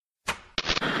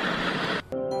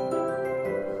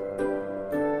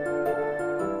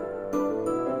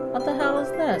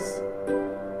this?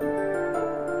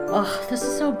 Ugh, this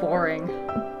is so boring.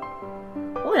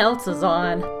 What else is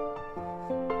on?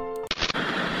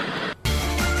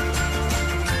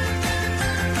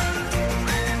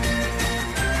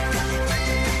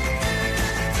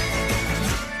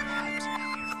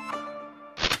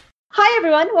 Hi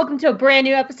everyone, welcome to a brand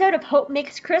new episode of Hope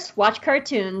Makes Chris Watch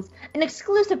Cartoons, an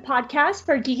exclusive podcast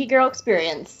for Geeky Girl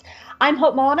Experience. I'm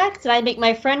Hope Molinax, and I make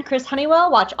my friend Chris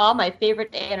Honeywell watch all my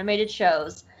favorite animated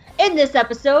shows. In this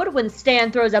episode, when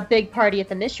Stan throws a big party at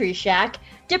the Mystery Shack,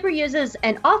 Dipper uses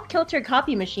an off-kilter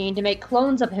copy machine to make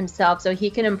clones of himself so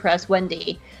he can impress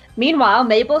Wendy. Meanwhile,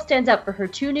 Mabel stands up for her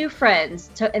two new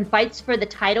friends and fights for the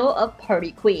title of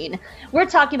Party Queen. We're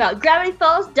talking about Gravity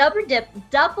Falls Double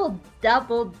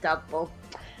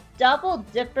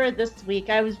Dipper this week.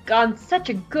 I was on such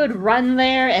a good run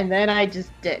there, and then I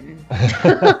just didn't.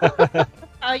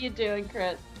 How you doing,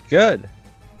 Chris? Good.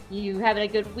 You having a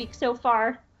good week so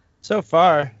far? So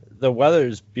far, the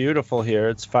weather's beautiful here.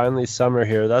 It's finally summer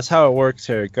here. That's how it works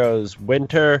here. It goes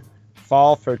winter,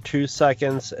 fall for 2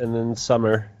 seconds, and then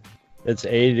summer. It's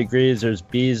 80 degrees. There's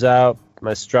bees out.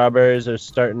 My strawberries are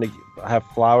starting to have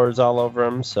flowers all over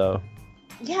them, so...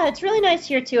 Yeah, it's really nice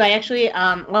here, too. I actually,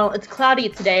 well, it's cloudy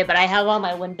today, but I have all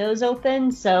my windows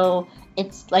open, so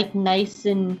it's, like, nice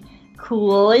and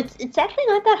cool. It's actually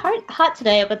not that hot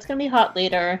today, but it's going to be hot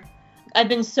later. I've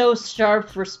been so starved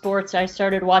for sports, I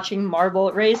started watching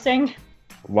marble racing.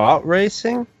 What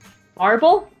racing?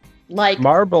 Marble? Like...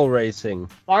 Marble racing.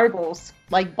 Marbles.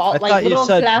 Like, little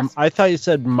glass... I thought you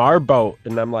said marboat,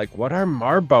 and I'm like, what are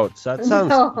marboats? That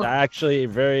sounds actually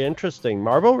very interesting.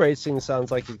 Marble racing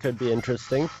sounds like it could be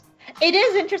interesting. It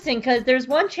is interesting, because there's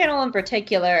one channel in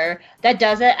particular that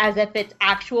does it as if it's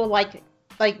actual, like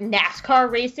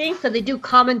NASCAR racing. So they do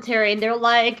commentary, and they're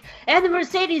like, and the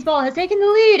Mercedes ball has taken the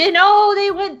lead, and oh,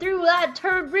 they went through that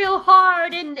turn real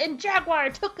hard, and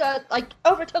Jaguar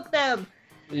overtook them.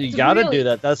 You gotta do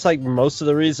that. That's like most of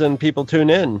the reason people tune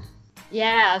in.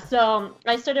 Yeah, so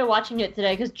I started watching it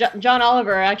today because John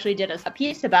Oliver actually did a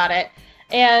piece about it,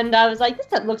 and I was like,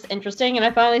 this looks interesting, and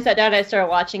I finally sat down and I started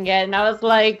watching it, and I was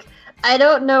like, I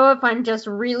don't know if I'm just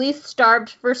really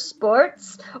starved for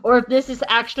sports, or if this is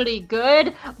actually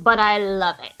good, but I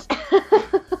love it.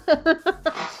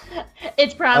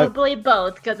 It's probably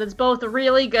both, because it's both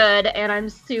really good, and I'm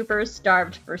super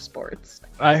starved for sports.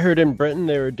 I heard in Britain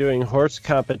they were doing horse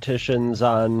competitions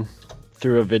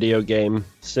through a video game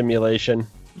simulation.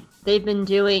 They've been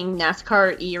doing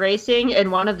NASCAR e-racing,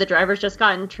 and one of the drivers just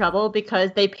got in trouble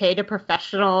because they paid a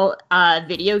professional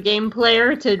video game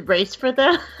player to race for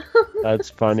them. That's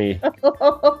funny.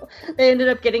 So, they ended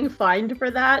up getting fined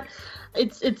for that.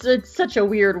 It's such a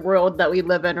weird world that we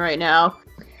live in right now.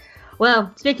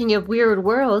 Well, speaking of weird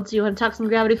worlds, you want to talk some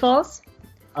Gravity Falls?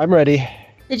 I'm ready.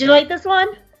 Did you like this one?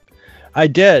 I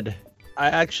did. I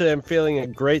actually am feeling a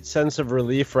great sense of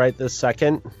relief right this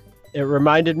second. It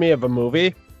reminded me of a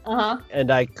movie. Uh-huh.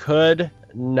 And I could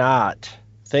not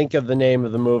think of the name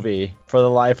of the movie for the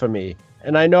life of me.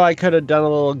 And I know I could have done a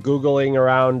little Googling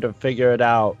around to figure it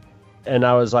out. And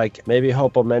I was like, maybe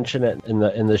Hope will mention it in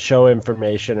the show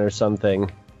information or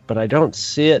something. But I don't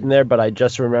see it in there, but I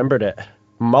just remembered it.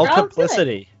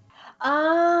 Multiplicity.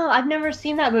 Oh, I've never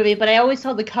seen that movie, but I always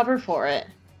saw the cover for it.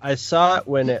 I saw it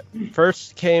when it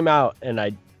first came out, and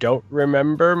I don't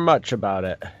remember much about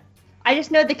it. I just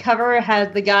know the cover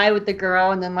has the guy with the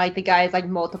girl, and then, like, the guy is, like,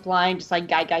 multiplying, just like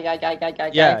guy.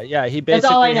 Yeah, he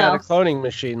basically had a cloning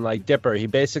machine like Dipper. He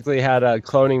basically had a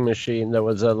cloning machine that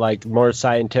was a, like, more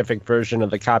scientific version of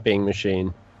the copying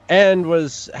machine. And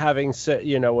was having,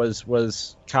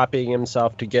 was copying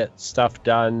himself to get stuff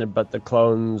done, but the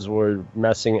clones were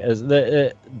messing.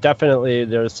 Definitely,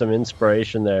 there was some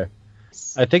inspiration there.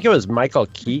 I think it was Michael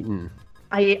Keaton.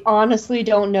 I honestly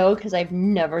don't know because I've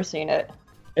never seen it.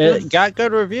 It got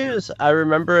good reviews. I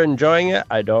remember enjoying it.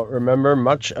 I don't remember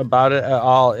much about it at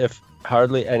all, if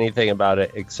hardly anything about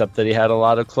it, except that he had a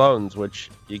lot of clones, which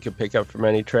you could pick up from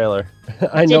any trailer.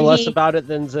 I know less about it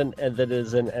than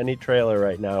is in any trailer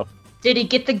right now. Did he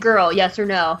get the girl, yes or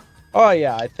no? Oh,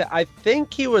 yeah. I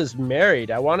think he was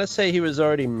married. I want to say he was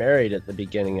already married at the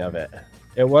beginning of it.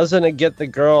 It wasn't a get the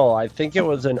girl. I think it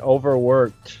was an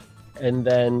overworked, and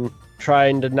then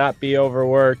trying to not be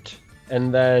overworked,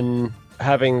 and then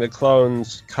having the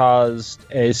clones caused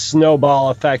a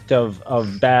snowball effect of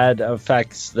bad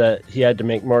effects that he had to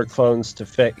make more clones to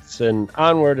fix, and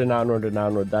onward and onward and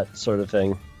onward, that sort of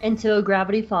thing. Into a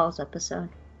Gravity Falls episode.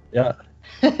 Yeah.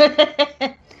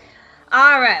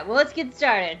 All right, well, let's get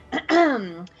started.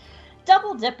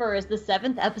 Double Dipper is the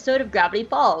 7th episode of Gravity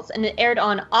Falls, and it aired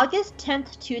on August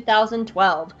 10th,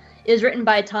 2012. It was written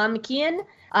by Tom McKeon,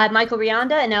 Michael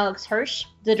Rianda and Alex Hirsch.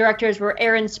 The directors were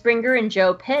Aaron Springer and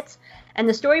Joe Pitt. And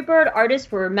the storyboard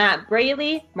artists were Matt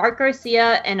Braley, Mark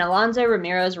Garcia, and Alonso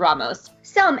Ramirez Ramos.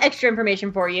 Some extra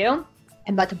information for you.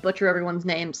 I'm about to butcher everyone's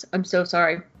names. I'm so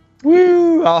sorry.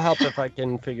 Woo! I'll help if I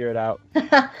can figure it out.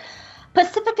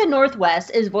 Pacifica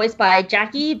Northwest is voiced by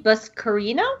Jackie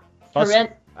Buscarino.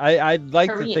 I'd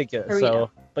like to think it so,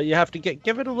 but you have to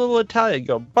give it a little Italian.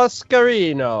 Go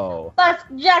Buscarino.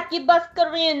 Jackie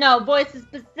Buscarino voices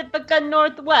Pacifica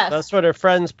Northwest. That's what her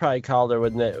friends probably called her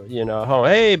when they, home.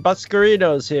 Hey,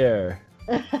 Buscarino's here.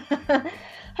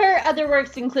 Her other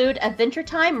works include Adventure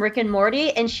Time, Rick and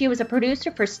Morty, and she was a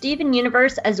producer for Steven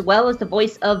Universe as well as the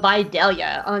voice of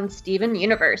Vidalia on Steven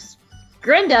Universe.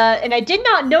 Grinda, and I did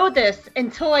not know this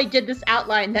until I did this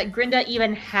outline, that Grinda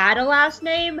even had a last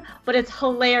name, but it's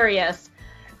hilarious.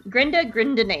 Grinda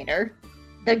Grindinator,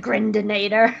 the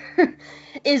Grindinator,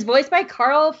 is voiced by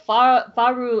Carl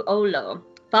Favuolo.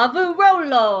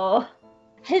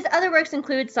 His other works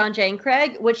include Sanjay and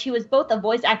Craig, which he was both a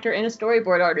voice actor and a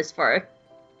storyboard artist for.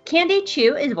 Candy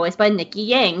Chu is voiced by Nikki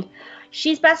Yang.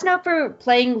 She's best known for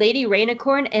playing Lady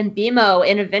Rainicorn and Bimo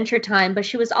in Adventure Time, but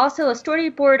she was also a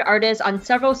storyboard artist on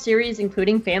several series,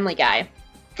 including Family Guy.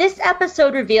 This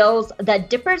episode reveals that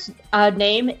Dipper's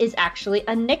name is actually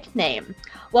a nickname.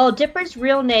 While Dipper's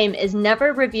real name is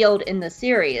never revealed in the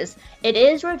series, it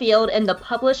is revealed in the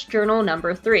published journal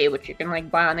number 3, which you can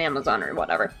buy on Amazon or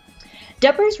whatever.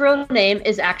 Dipper's real name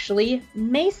is actually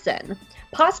Mason,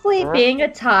 possibly being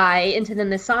a tie into the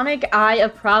Masonic Eye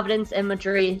of Providence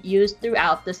imagery used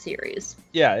throughout the series.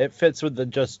 Yeah, it fits with the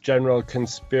just general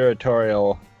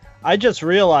conspiratorial. I just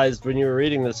realized when you were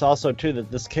reading this also, too,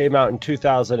 that this came out in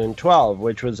 2012,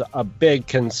 which was a big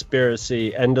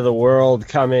conspiracy. End of the world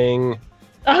coming.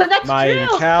 Oh, that's Mayan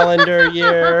true. calendar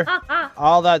year.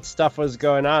 All that stuff was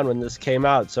going on when this came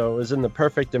out, so it was in the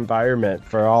perfect environment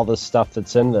for all the stuff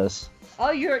that's in this. Oh,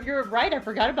 you're right. I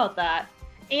forgot about that.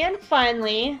 And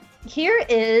finally, here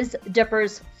is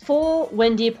Dipper's full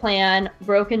Wendy plan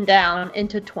broken down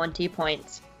into 20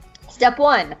 points. Step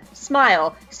 1,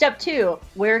 smile. Step 2,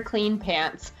 wear clean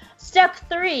pants. Step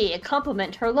 3,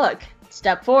 compliment her look.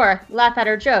 Step 4, laugh at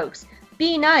her jokes.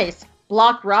 Be nice.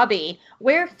 Block Robbie.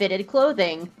 Wear fitted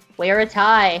clothing. Wear a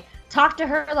tie. Talk to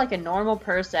her like a normal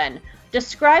person.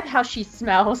 Describe how she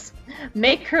smells.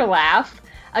 Make her laugh.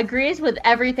 Agrees with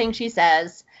everything she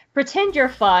says. Pretend you're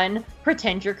fun.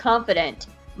 Pretend you're confident.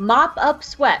 Mop up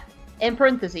sweat. In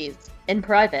parentheses. In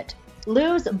private.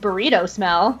 Lose burrito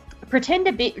smell. Pretend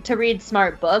to read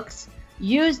smart books.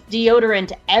 Use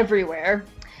deodorant everywhere.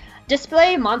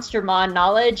 Display Monstermon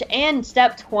knowledge. And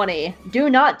step 20. Do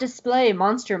not display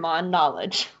Monstermon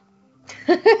knowledge.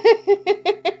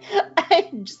 I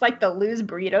just like the lose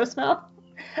burrito smell.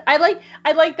 I like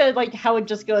the how it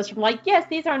just goes from yes,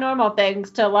 these are normal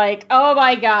things to oh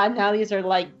my god, now these are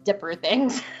Dipper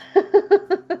things.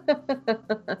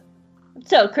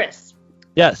 So Chris.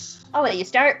 Yes. I'll let you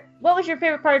start. What was your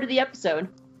favorite part of the episode?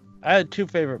 I had 2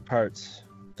 favorite parts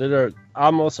that are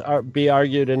almost be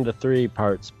argued into 3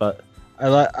 parts, but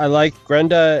I like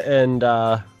Grenda and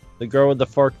the girl with the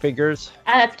fork fingers.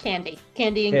 That's Candy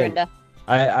and Grenda.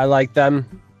 I like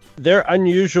them. They're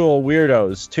unusual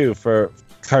weirdos too for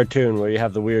cartoon where you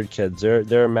have the weird kids.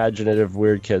 They're imaginative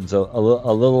weird kids. A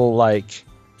little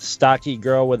stocky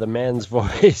girl with a man's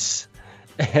voice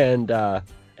and a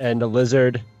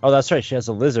lizard. Oh, that's right. She has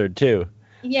a lizard too.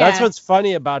 Yeah. That's what's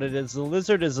funny about it is the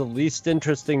lizard is the least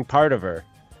interesting part of her.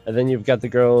 And then you've got the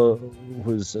girl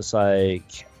who's just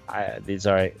these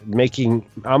are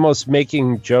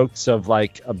making jokes of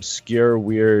obscure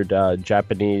weird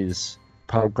Japanese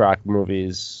punk rock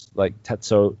movies like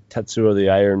Tetsuo the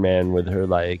Iron Man with her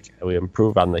we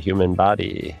improve on the human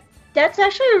body. That's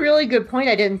actually a really good point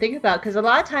I didn't think about, because a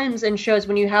lot of times in shows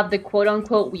when you have the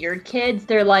quote-unquote weird kids,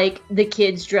 they're the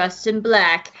kids dressed in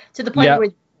black, to the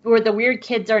point where the weird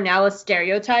kids are now a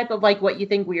stereotype of what you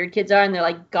think weird kids are, and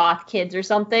they're goth kids or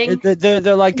something. They're a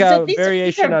variation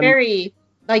these are on very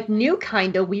new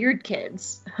kind of weird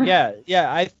kids.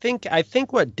 yeah. I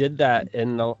think what did that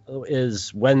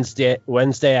is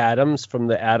Wednesday Addams from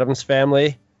the Addams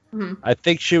Family. Mm-hmm. I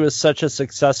think she was such a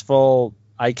successful,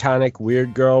 iconic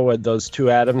weird girl with those 2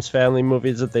 Addams Family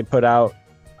movies that they put out.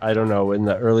 I don't know, in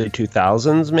the early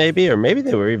 2000s maybe, or maybe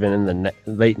they were even in the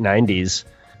late 90s.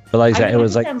 But it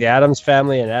was the Addams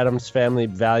Family and Addams Family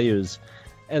Values,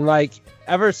 and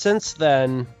ever since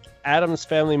then. Addams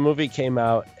Family movie came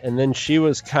out, and then she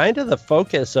was kind of the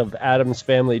focus of Addams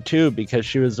Family too, because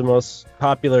she was the most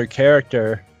popular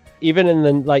character. Even in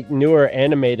the newer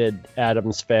animated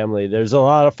Addams Family, there's a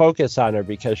lot of focus on her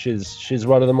because she's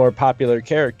one of the more popular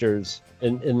characters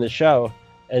in the show.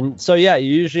 And so, yeah,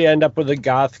 you usually end up with a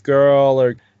goth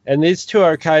girl, and these two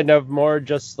are kind of more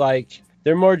just like,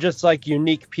 they're more just like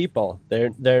unique people.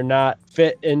 They're not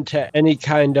fit into any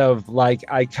kind of like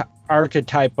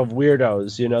archetype of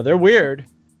weirdos. You know, they're weird.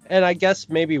 And I guess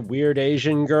maybe weird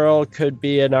Asian girl could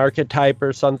be an archetype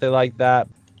or something like that.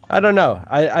 I don't know.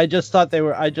 I just thought they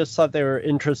were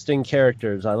interesting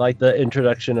characters. I like the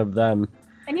introduction of them.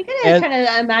 And you can kind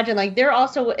of imagine, like, they're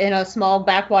also in a small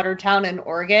backwater town in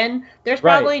Oregon. There's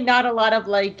probably not a lot of,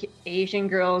 like, Asian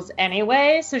girls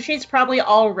anyway, so she's probably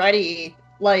already,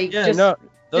 like, just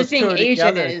being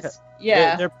Asian is,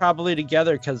 yeah. They're probably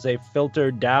together because they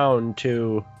filtered down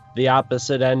to the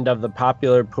opposite end of the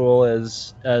popular pool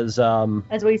as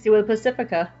we see with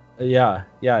Pacifica. Yeah,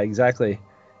 exactly.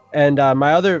 And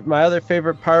my other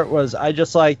favorite part was I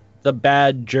just like the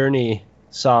Bad Journey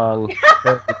song,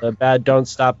 the Bad Don't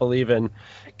Stop Believin',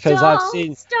 because I've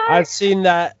seen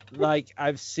that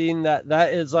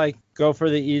that is like go for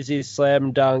the easy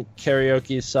slam dunk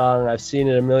karaoke song. I've seen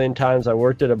it a million times. I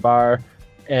worked at a bar,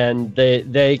 and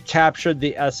they captured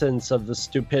the essence of the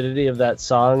stupidity of that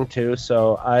song too.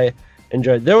 So I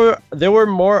enjoyed. There were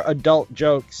more adult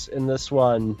jokes in this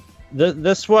one.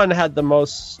 This one had the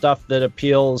most stuff that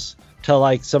appeals to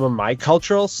like some of my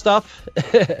cultural stuff.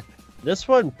 This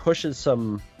one pushes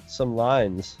some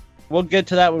lines. We'll get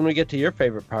to that when we get to your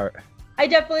favorite part. I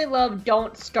definitely love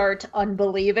Don't Start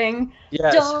Unbelieving.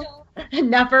 Yes.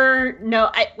 Never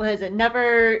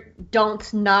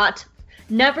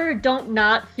don't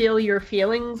not feel your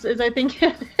feelings, as I think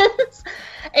it is.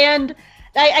 And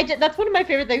that's one of my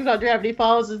favorite things about Gravity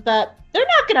Falls is that they're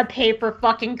not going to pay for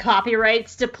fucking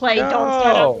copyrights to play Don't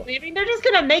Start Unbelieving. They're just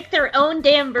going to make their own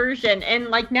damn version. And,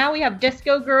 like, now we have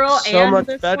Disco Girl so and much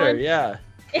this better, one. Yeah.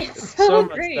 It's so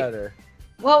much great. better.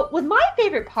 Well, with my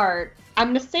favorite part, I'm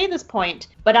going to say this point,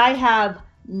 but I have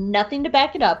nothing to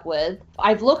back it up with.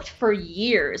 I've looked for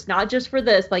years, not just for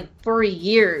this, like, for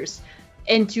years,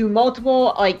 into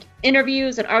multiple, like,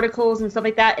 interviews and articles and stuff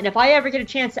like that. And if I ever get a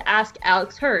chance to ask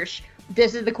Alex Hirsch,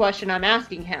 this is the question I'm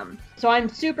asking him. So I'm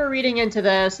super reading into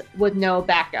this with no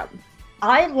backup.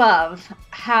 I love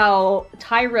how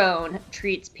Tyrone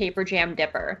treats Paper Jam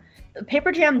Dipper.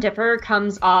 Paper Jam Dipper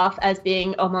comes off as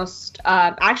being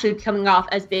coming off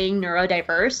as being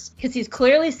neurodiverse because he's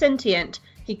clearly sentient.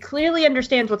 He clearly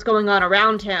understands what's going on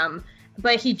around him,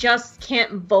 but he just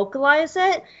can't vocalize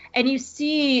it. And you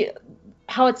see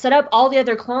how it's set up. All the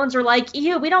other clones are like,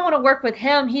 ew, we don't want to work with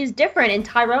him. He's different. And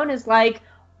Tyrone is like,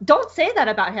 don't say that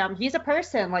about him. He's a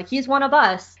person. Like, he's one of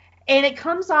us. And it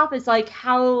comes off as, like,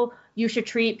 how you should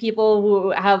treat people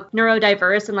who have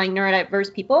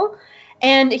neurodiverse people.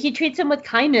 And he treats him with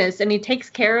kindness, and he takes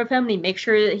care of him, and he makes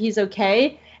sure that he's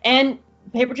okay. And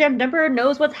Paper Jam Dipper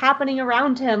knows what's happening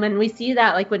around him, and we see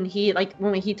that, when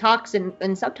he talks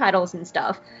in subtitles and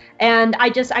stuff. And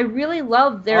I really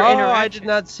love their interaction.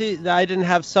 I didn't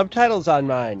have subtitles on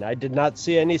mine. I did not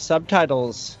see any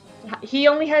subtitles. He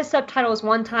only has subtitles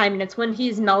one time, and it's when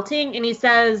he's melting, and he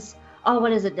says,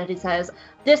 what is it that he says?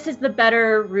 This is the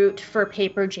better route for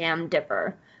Paper Jam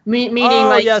Dipper.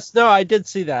 Yes, no, I did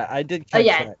see that. I did catch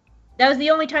that. That was the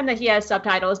only time that he has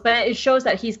subtitles, but it shows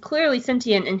that he's clearly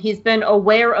sentient, and he's been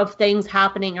aware of things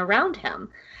happening around him.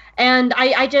 And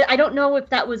I don't know if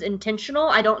that was intentional.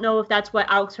 I don't know if that's what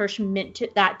Alex Hirsch meant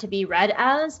that to be read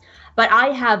as, but I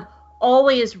have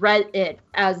always read it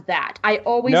as that. I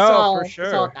always saw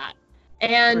that.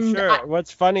 And for sure.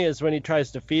 What's funny is when he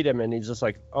tries to feed him and he's just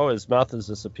like, oh, his mouth is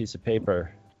just a piece of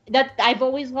paper. That I've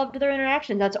always loved their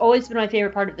interaction. That's always been my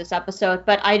favorite part of this episode,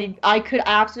 but I could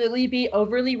absolutely be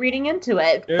overly reading into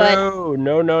it. No.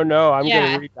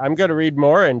 I'm gonna read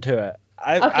more into it.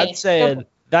 I'd say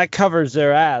that covers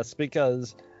their ass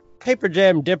because Paper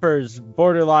Jam Dipper's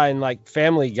borderline like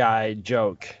Family Guy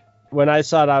joke. When I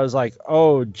saw it, I was like,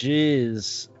 oh,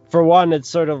 geez. For one, it's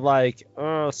sort of like,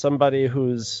 somebody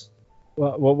who's,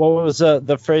 what was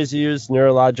the phrase you used,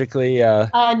 neurologically?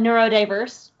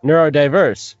 Neurodiverse.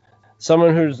 Neurodiverse.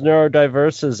 Someone who's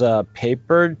neurodiverse is a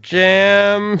paper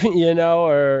jam,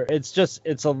 or it's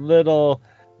a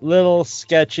little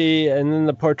sketchy, and then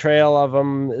the portrayal of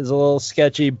him is a little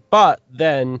sketchy, but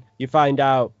then you find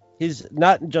out he's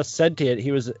not just sentient,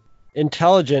 he was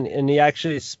intelligent, and he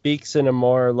actually speaks in a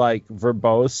more like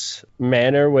verbose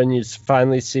manner when you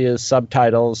finally see his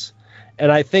subtitles.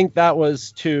 And I think that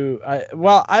was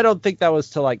I don't think that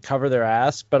was to like cover their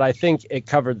ass, but I think it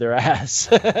covered their ass.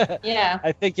 Yeah.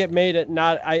 I think it made it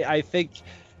not, I think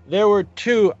there were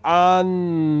two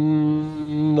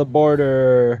on the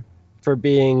border for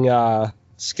being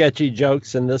sketchy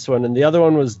jokes in this one, and the other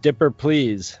one was Dipper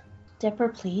Please. Dipper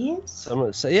Please?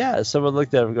 Someone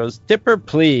looked at him and goes, Dipper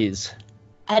Please.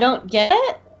 I don't get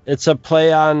it. It's a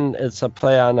play on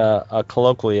a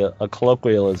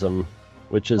colloquialism,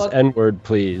 which is N-word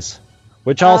please,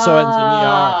 which also ends in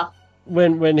ER.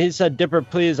 When he said Dipper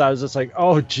please, I was just like,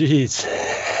 oh geez.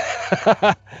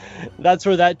 That's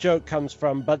where that joke comes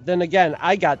from. But then again,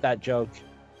 I got that joke.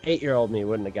 8-year-old me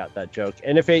wouldn't have got that joke.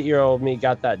 And if 8-year-old me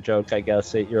got that joke, I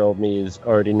guess 8-year-old me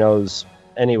already knows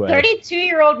anyway.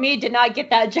 32-year-old me did not get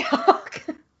that joke.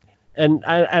 And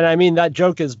I mean, that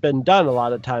joke has been done a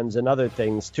lot of times in other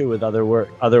things too, with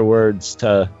other words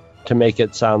to make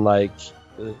it sound like,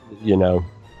 you know.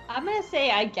 I'm gonna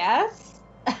say I guess.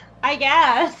 I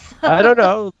guess. I don't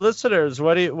know, listeners.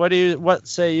 What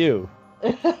say you?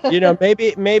 You know,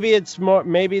 maybe it's more.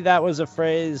 Maybe that was a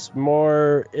phrase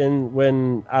more in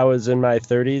when I was in my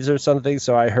 30s or something,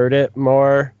 so I heard it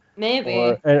more.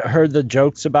 Maybe. And heard the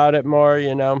jokes about it more.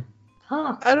 You know.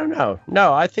 Huh. I don't know.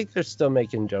 No, I think they're still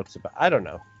making jokes about. I don't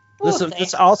know.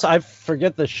 This also. I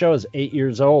forget the show is 8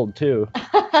 years old too.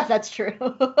 That's true.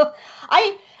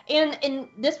 And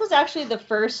this was actually the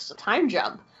first time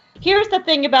jump. Here's the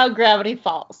thing about Gravity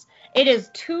Falls. It is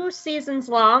 2 seasons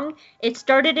long. It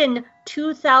started in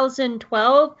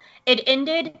 2012. It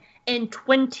ended in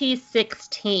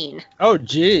 2016. Oh,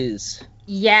 geez.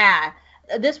 Yeah.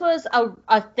 This was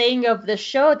a thing of the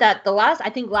show that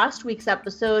last week's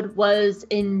episode was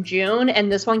in June,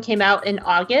 and this one came out in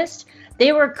August.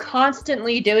 They were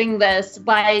constantly doing this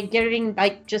by getting,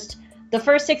 like, just the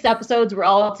first 6 episodes were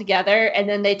all together, and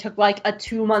then they took, like, a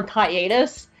 2-month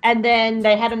hiatus. And then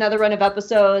they had another run of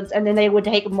episodes, and then they would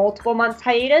take multiple months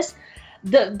hiatus.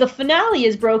 The finale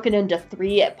is broken into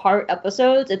 3-part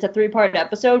episodes. It's a 3-part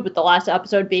episode, with the last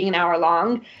episode being an hour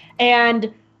long.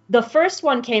 And the first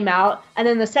one came out, and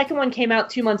then the second one came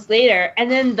out 2 months later, and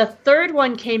then the third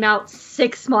one came out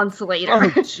 6 months later. Oh,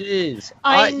 jeez.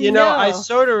 I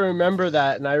sort of remember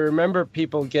that, and I remember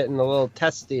people getting a little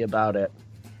testy about it.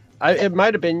 It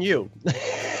might have been you.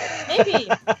 Maybe,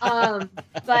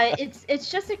 but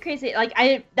it's just a crazy, like,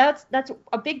 that's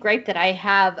a big gripe that I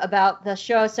have about the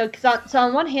show. So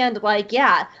on one hand, like,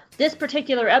 yeah, this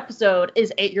particular episode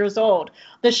is 8 years old.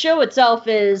 The show itself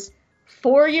is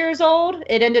 4 years old.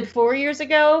 It ended 4 years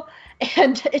ago,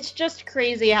 and it's just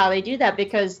crazy how they do that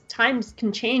because times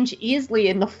can change easily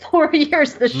in the 4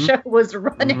 years the show was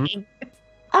running. Mm-hmm.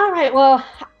 All right, well,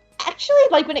 actually,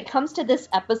 like, when it comes to this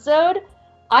episode,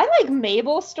 I like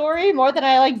Mabel's story more than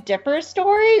I like Dipper's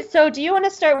story. So do you want to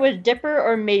start with Dipper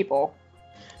or Mabel?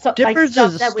 So, Dipper's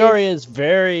story is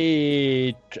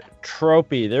very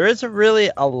tropey. There isn't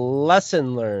really a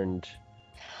lesson learned.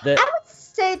 I would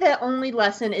say the only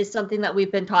lesson is something that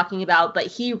we've been talking about, but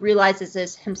he realizes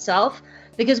this himself.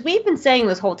 Because we've been saying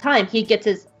this whole time, he gets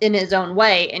in his own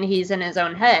way and he's in his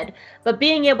own head. But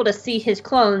being able to see his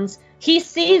clones, he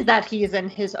sees that he's in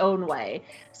his own way.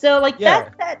 So, like, yeah.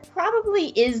 that probably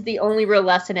is the only real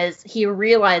lesson is he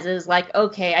realizes, like,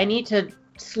 okay, I need to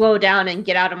slow down and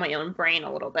get out of my own brain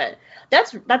a little bit.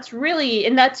 That's really,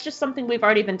 and that's just something we've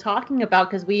already been talking about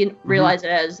because we realize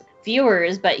it as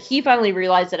viewers, but he finally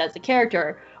realized it as a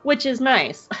character, which is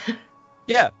nice.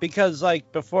 Yeah, because,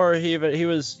 like, before he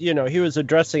was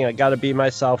addressing, I gotta be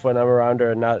myself when I'm around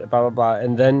her and not blah, blah, blah.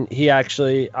 And then he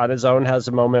actually, on his own, has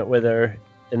a moment with her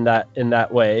in that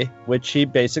way, which he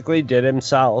basically did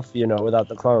himself, without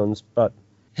the clones. But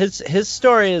his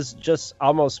story is just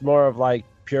almost more of, like,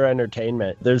 pure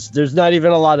entertainment. There's not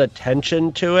even a lot of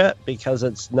tension to it because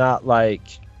it's not like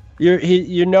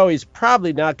he's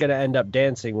probably not going to end up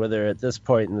dancing with her at this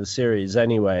point in the series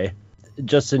anyway.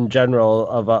 Just in general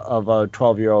of a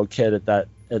 12-year-old kid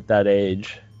at that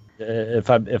age,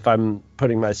 if I'm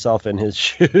putting myself in his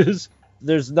shoes,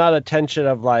 there's not a tension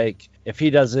of, like, if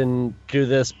he doesn't do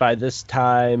this by this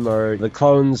time, or the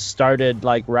clones started,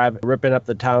 like, ripping up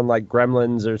the town like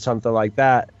gremlins or something like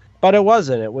that. But it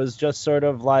wasn't. It was just sort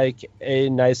of like a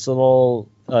nice little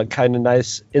kind of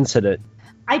nice incident.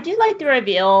 I do like the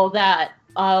reveal that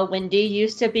Wendy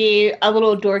used to be a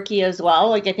little dorky as well.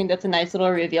 Like, I think that's a nice little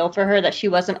reveal for her, that she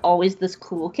wasn't always this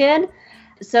cool kid.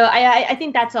 So I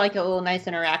think that's, like, a little nice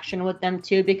interaction with them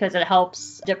too, because it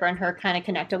helps Dipper and her kind of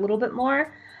connect a little bit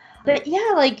more. But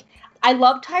yeah, like, I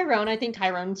love Tyrone. I think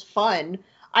Tyrone's fun.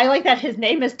 I like that his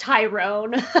name is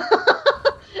Tyrone.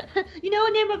 You know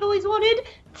what name I've always wanted?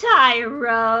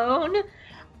 Tyrone.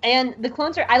 And the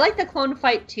clones I like the clone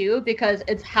fight too, because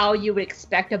it's how you would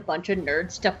expect a bunch of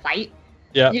nerds to fight.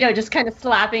 Yeah. Just kind of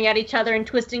slapping at each other and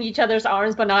twisting each other's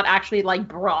arms, but not actually, like,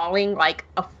 brawling like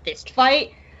a fist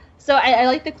fight. So I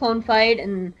like the clone fight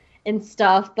and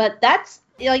stuff, but that's,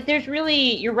 like, there's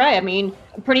really, you're right. I mean,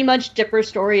 pretty much Dipper's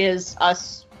story is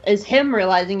him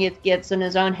realizing it gets in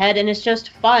his own head, and it's just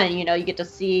fun. You get to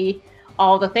see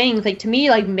all the things. Like, to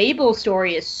me, like, Mabel's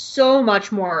story is so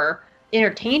much more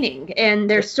entertaining, and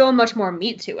there's so much more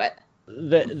meat to it.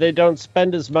 They don't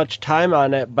spend as much time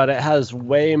on it, but it has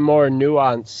way more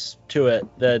nuance to it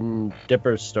than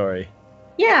Dipper's story.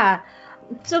 Yeah.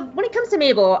 So when it comes to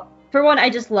Mabel, for one, I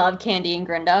just love Candy and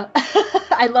Grinda.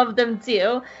 I love them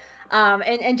too.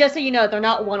 And just so you know, they're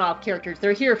not one-off characters.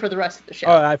 They're here for the rest of the show.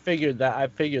 Oh, I figured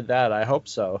that. I hope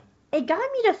so. It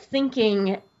got me to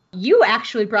thinking, you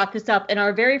actually brought this up in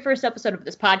our very first episode of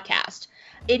this podcast.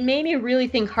 It made me really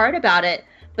think hard about it,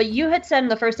 but you had said in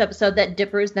the first episode that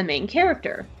Dipper is the main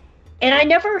character. And I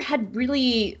never had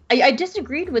really, I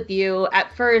disagreed with you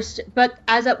at first, but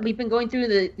as we've been going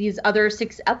through these other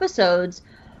 6 episodes,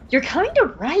 you're kind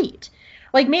of right.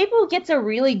 Like, Mabel gets a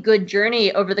really good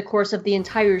journey over the course of the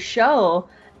entire show,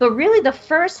 but really the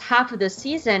first half of the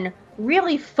season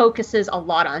really focuses a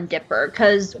lot on Dipper,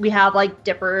 because we have, like,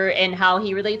 Dipper and how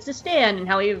he relates to Stan and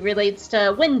how he relates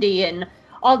to Wendy and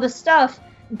all this stuff.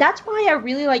 That's why I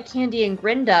really like Candy and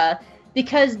Grinda,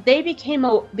 because they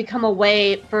become a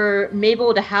way for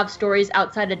Mabel to have stories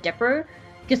outside of Dipper,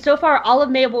 because so far all of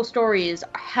Mabel's stories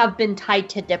have been tied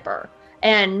to Dipper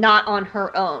and not on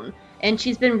her own. And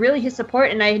she's been really his support,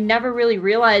 and I never really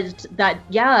realized that,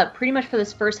 yeah, pretty much for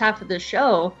this first half of the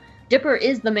show, Dipper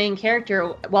is the main character,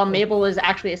 while Mabel is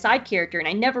actually a side character, and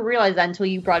I never realized that until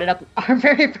you brought it up our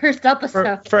very first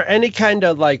episode. For any kind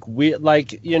of, like,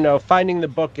 finding the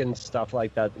book and stuff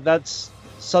like that, that's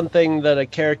something that a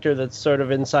character that's sort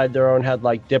of inside their own head,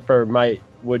 like Dipper,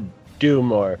 would do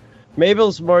more.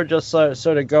 Mabel's more just sort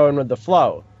of going with the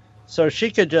flow. So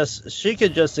she could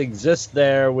just exist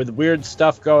there with weird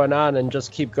stuff going on and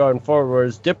just keep going forward.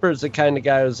 Whereas Dipper's the kind of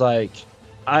guy who's like,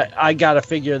 I gotta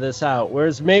figure this out.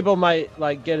 Whereas Mabel might,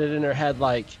 like, get it in her head,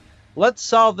 like, let's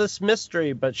solve this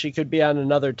mystery, but she could be on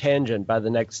another tangent by the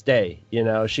next day. You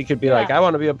know, she could be like, I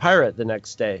want to be a pirate the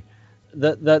next day.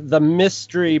 The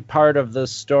mystery part of the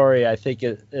story, I think,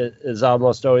 it is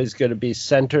almost always going to be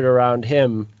centered around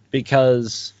him,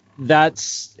 because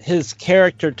that's his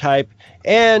character type,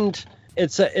 and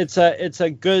it's a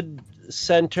good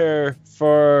center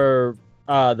for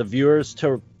the viewers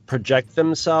to project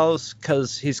themselves,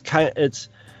 because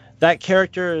that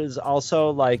character is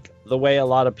also like the way a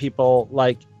lot of people,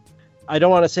 like, I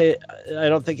don't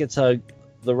think the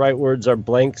right words are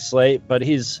blank slate, but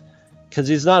because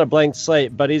he's not a blank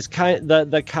slate, but he's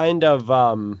the kind of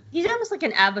he's almost like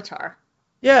an avatar.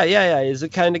 Yeah. He's the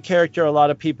kind of character a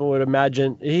lot of people would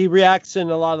imagine. He reacts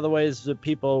in a lot of the ways that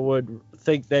people would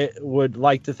think they would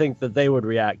like to think that they would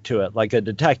react to it, like a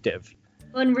detective.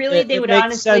 When really they would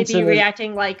honestly be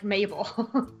reacting like Mabel.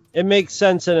 It makes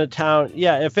sense in a town.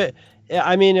 Yeah,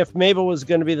 if Mabel was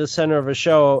going to be the center of the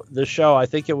show, I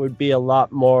think it would be a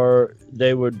lot more,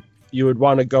 you would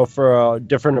want to go for a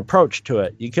different approach to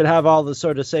it. You could have all the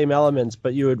sort of same elements,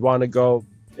 but you would want to go,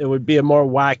 it would be a more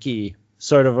wacky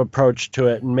sort of approach to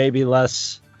it, and maybe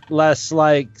less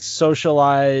like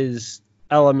socialized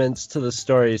elements to the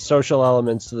story, social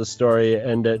elements to the story,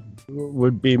 and it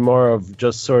would be more of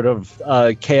just sort of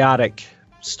a chaotic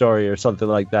story or something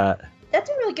like that. That's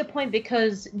a really good point,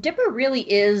 because Dipper really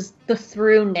is the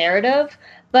through narrative,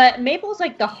 but Mabel's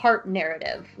like the heart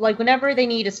narrative. Like, whenever they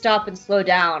need to stop and slow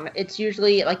down, it's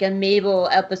usually like a Mabel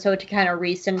episode to kind of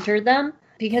recenter them,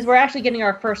 because we're actually getting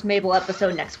our first Mabel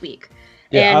episode next week.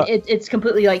 Yeah, and it's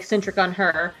completely like centric on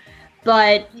her.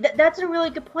 But that's a really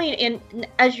good point. And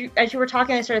as you were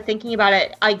talking, I started thinking about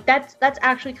it. Like, that's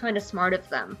actually kind of smart of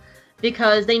them,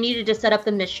 because they needed to set up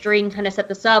the mystery and kind of set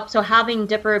this up. So having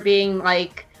Dipper being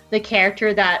like the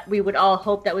character that we would all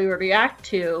hope that we would react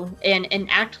to and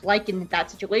act like in that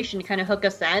situation to kind of hook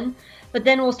us in. But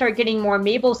then we'll start getting more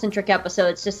Mabel-centric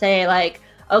episodes to say, like,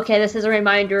 okay, this is a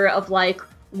reminder of, like,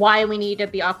 why we need to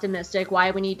be optimistic, why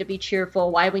we need to be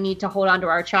cheerful, why we need to hold on to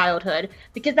our childhood,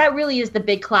 because that really is the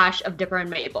big clash of Dipper and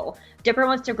Mabel. Dipper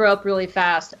wants to grow up really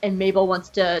fast, and Mabel wants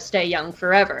to stay young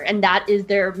forever, and that is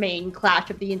their main clash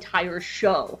of the entire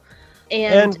show.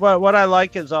 And what I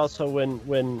like is also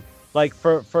when like,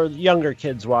 for younger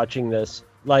kids watching this,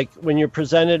 like, when you're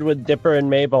presented with Dipper and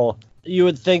Mabel, you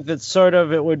would think that sort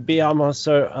of it would be almost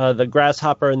the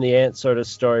grasshopper and the ant sort of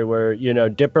story, where, you know,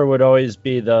 Dipper would always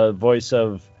be the voice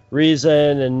of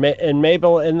reason, and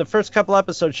Mabel, in the first couple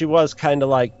episodes, she was kind of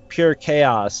like pure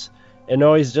chaos and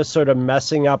always just sort of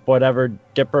messing up whatever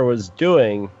Dipper was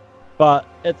doing. But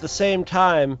at the same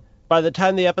time, by the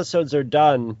time the episodes are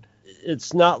done,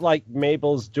 it's not like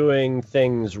Mabel's doing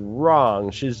things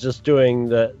wrong. She's just doing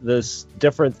this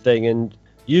different thing, and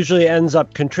usually ends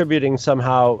up contributing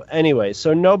somehow anyway.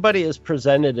 So nobody is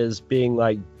presented as being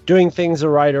like doing things a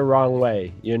right or wrong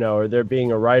way, you know, or there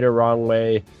being a right or wrong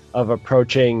way of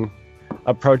approaching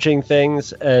approaching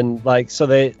things, and like so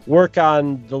they work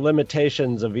on the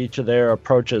limitations of each of their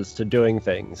approaches to doing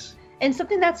things. And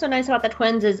something that's so nice about the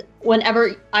twins is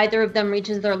whenever either of them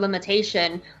reaches their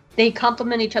limitation, they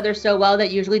complement each other so well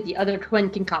that usually the other twin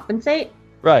can compensate.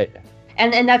 Right.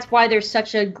 And that's why they're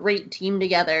such a great team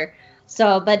together.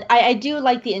 So, but I do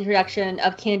like the introduction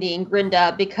of Candy and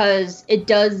Grinda because it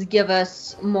does give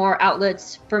us more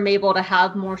outlets for Mabel to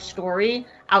have more story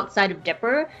outside of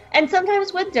Dipper. And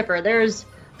sometimes with Dipper, there's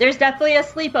definitely a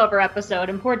sleepover episode,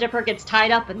 and poor Dipper gets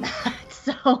tied up in that.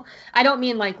 So I don't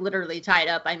mean like literally tied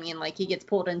up. I mean like he gets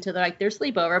pulled into their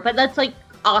sleepover. But that's like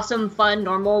awesome, fun,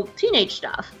 normal teenage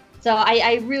stuff. So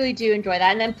I really do enjoy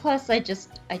that. And then plus I just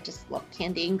love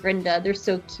Candy and Grinda. They're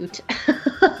so cute.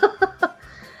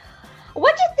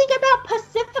 What do you think about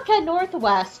Pacifica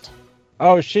Northwest?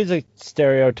 Oh, she's a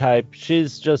stereotype.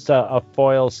 She's just a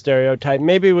foil stereotype.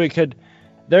 Maybe I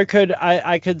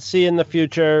could see in the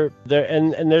future there,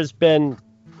 and there's been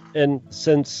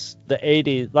since the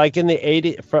 80s, like in the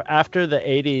 80s, after the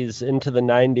 80s into the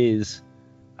 90s.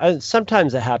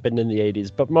 Sometimes it happened in the 80s,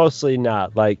 but mostly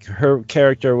not. Like her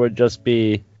character would just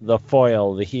be the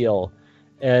foil, the heel.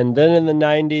 And then in the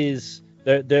 90s,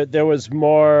 there was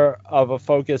more of a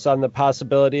focus on the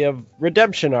possibility of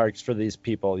redemption arcs for these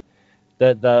people.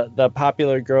 The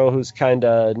popular girl who's kind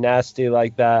of nasty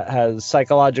like that has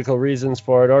psychological reasons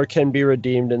for it, or can be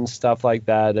redeemed and stuff like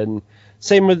that. And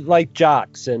same with like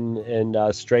Jocks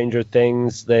and Stranger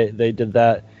Things. They did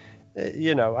that.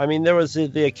 I mean, there was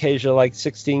the occasional, like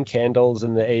 16 Candles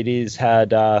in the 80s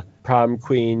had a prom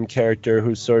queen character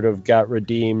who sort of got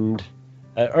redeemed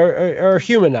or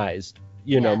humanized,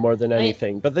 more than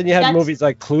anything. But then you had movies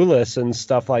like Clueless and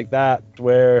stuff like that,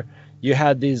 where you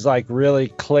had these like really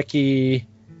cliquey,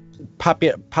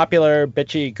 popular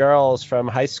bitchy girls from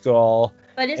high school.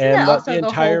 But isn't that also the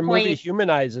entire whole point? movie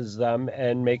humanizes them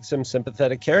and makes them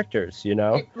sympathetic characters,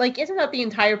 Like, isn't that the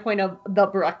entire point of The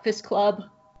Breakfast Club?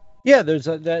 Yeah, there's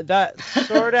that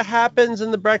sort of happens in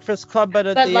The Breakfast Club, but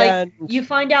at the end, you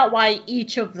find out why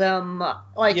each of them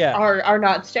are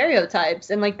not stereotypes,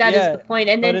 and like that is the point.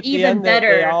 And then even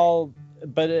better,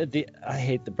 I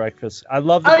hate The Breakfast. I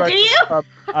love The Breakfast Club.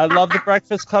 I love The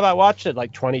Breakfast Club. I watched it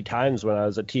like 20 times when I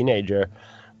was a teenager,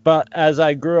 but as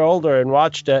I grew older and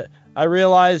watched it, I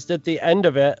realized at the end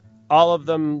of it, all of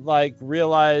them like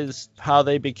realized how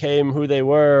they became who they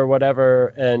were or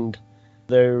whatever, and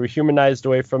they were humanized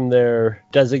away from their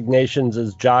designations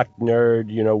as jock, nerd,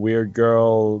 weird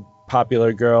girl,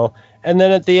 popular girl. And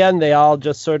then at the end, they all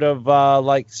just sort of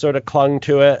clung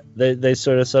to it. They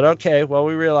sort of said, okay, well,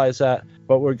 we realize that,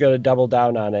 but we're going to double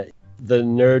down on it. The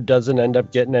nerd doesn't end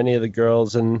up getting any of the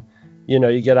girls, and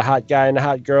you get a hot guy and a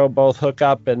hot girl both hook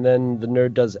up, and then the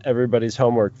nerd does everybody's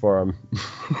homework for him.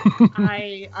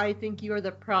 I think you are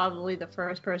probably the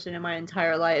first person in my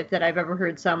entire life that I've ever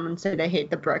heard someone say they hate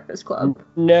The Breakfast Club.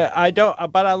 No, I don't,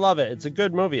 but I love it. It's a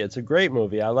good movie. It's a great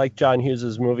movie. I like John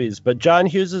Hughes's movies, but John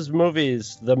Hughes's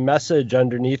movies, the message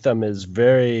underneath them is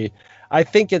very... I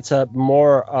think it's I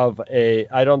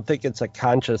don't think it's a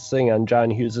conscious thing on John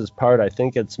Hughes's part. I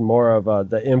think it's more of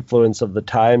the influence of the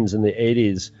times in the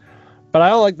 80s. But I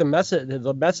don't like the message.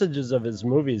 The messages of his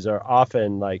movies are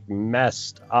often like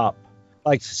messed up.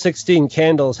 Like 16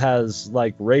 Candles has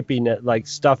like raping like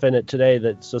stuff in it today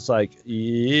that's just like,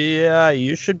 yeah,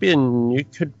 you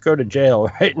could go to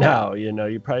jail right now.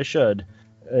 You probably should.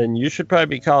 And you should probably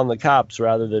be calling the cops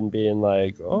rather than being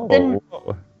like, oh.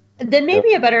 Then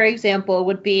maybe a better example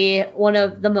would be one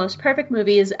of the most perfect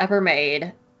movies ever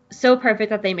made. So perfect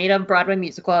that they made a Broadway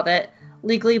musical of it,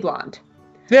 Legally Blonde.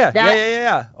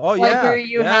 Yeah. Oh, yeah. Where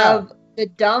you have the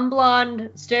dumb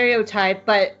blonde stereotype,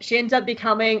 but she ends up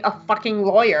becoming a fucking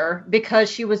lawyer because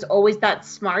she was always that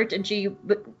smart.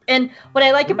 And what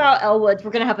I like about Elle Woods,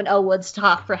 we're going to have an Elle Woods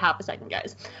talk for half a second,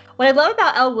 guys. What I love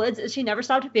about Elle Woods is she never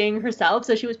stopped being herself,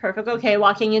 so she was perfectly okay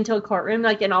walking into a courtroom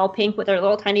like in all pink with her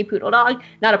little tiny poodle dog.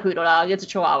 Not a poodle dog, it's a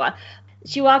chihuahua.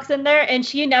 She walks in there and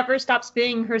she never stops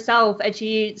being herself, and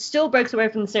she still breaks away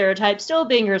from the stereotype, still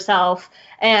being herself,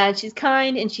 and she's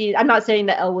kind, and I'm not saying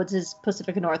that Elle Woods is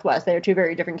Pacifica Northwest, they are two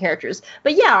very different characters,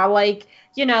 but yeah, like,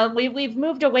 we've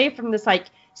moved away from this like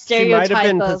stereotype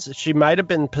she might have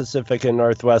been Pacifica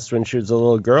Northwest when she was a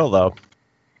little girl, though.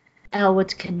 Elle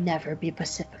Woods can never be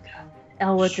Pacifica.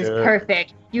 Elle Woods is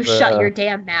perfect. You shut your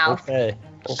damn mouth. Okay.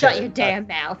 Shut your damn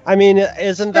mouth. I mean,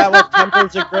 isn't that what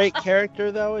tempers a great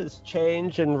character, though, is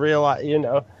change and realize,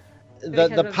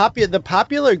 the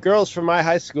popular girls from my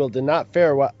high school did not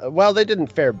fare well. Well, they didn't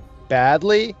fare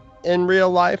badly in real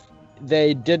life.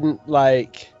 They didn't,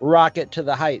 like, rocket to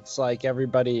the heights like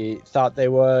everybody thought they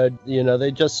would.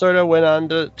 They just sort of went on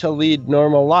to lead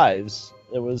normal lives.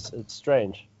 It's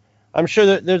strange. I'm sure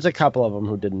that there's a couple of them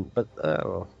who didn't, but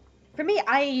well. For me,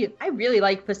 I really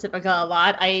like Pacifica a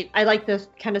lot. I like the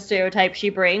kind of stereotype she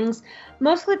brings,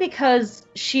 mostly because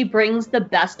she brings the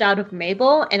best out of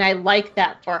Mabel, and I like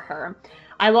that for her.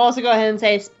 I will also go ahead and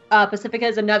say Pacifica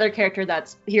is another character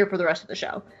that's here for the rest of the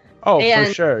show. Oh, and,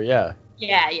 for sure, yeah.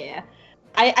 Yeah.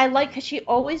 I like because she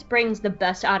always brings the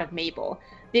best out of Mabel.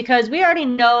 Because we already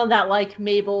know that, like,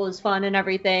 Mabel is fun and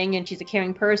everything, and she's a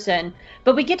caring person.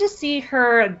 But we get to see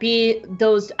her be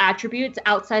those attributes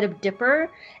outside of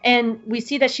Dipper. And we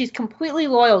see that she's completely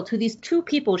loyal to these two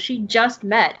people she just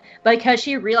met. Because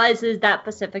she realizes that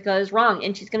Pacifica is wrong,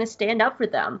 and she's going to stand up for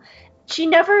them. She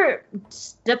never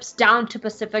steps down to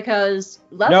Pacifica's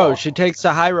level. No, she takes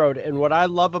the high road. And what I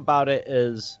love about it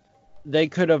is they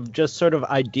could have just sort of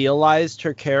idealized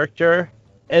her character.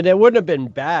 And it wouldn't have been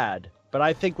bad. But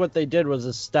I think what they did was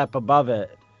a step above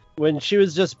it. When she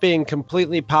was just being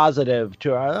completely positive to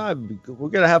her, we're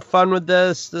going to have fun with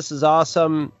this. This is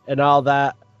awesome and all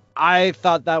that. I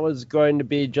thought that was going to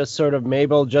be just sort of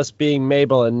Mabel just being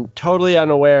Mabel and totally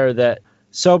unaware that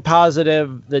so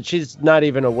positive that she's not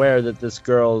even aware that this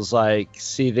girl's like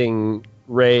seething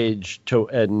rage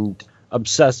and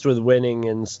obsessed with winning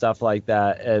and stuff like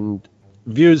that. And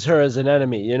views her as an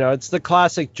enemy. You know, it's the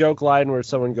classic joke line where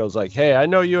someone goes like, hey, I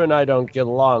know you and I don't get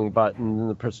along, but, and then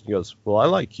the person goes, well, I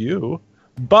like you.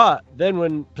 But then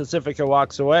when Pacifica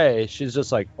walks away, she's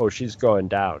just like, oh, she's going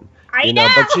down. I know.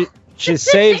 But she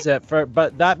saves it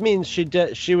but that means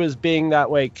she was being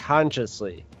that way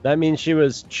consciously. That means she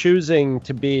was choosing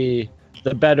to be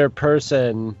the better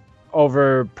person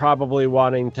over probably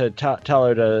wanting to tell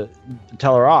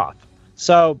her off.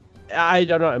 So I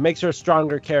don't know. It makes her a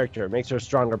stronger character. It makes her a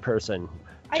stronger person.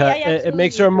 It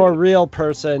makes her a more real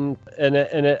person, and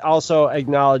it also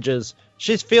acknowledges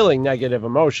she's feeling negative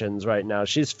emotions right now.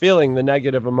 She's feeling the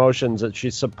negative emotions that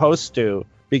she's supposed to,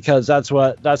 because that's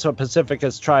what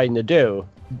Pacifica's trying to do.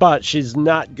 But she's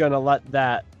not gonna let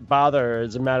that bother her.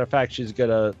 As a matter of fact, she's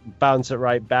gonna bounce it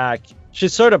right back.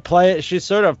 She's sort of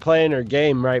playing her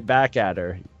game right back at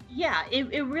her. Yeah,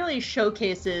 it really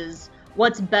showcases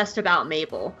what's best about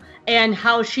Mabel and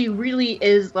how she really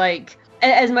is, like,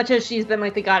 as much as she's been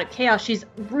like the god of chaos, she's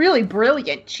really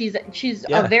brilliant. She's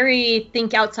a very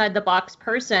think outside the box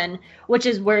person, which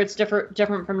is where it's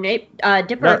different from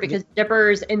Dipper, because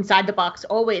Dipper's inside the box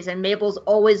always, and Mabel's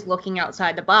always looking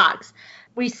outside the box.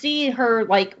 We see her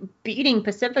like beating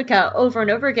Pacifica over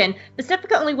and over again.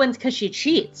 Pacifica only wins because she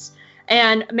cheats.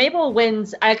 And Mabel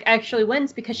actually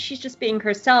wins because she's just being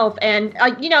herself and,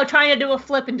 trying to do a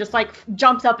flip and just, like,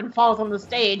 jumps up and falls on the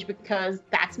stage because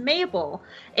that's Mabel.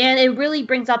 And it really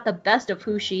brings out the best of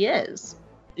who she is.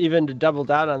 Even to double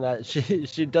down on that,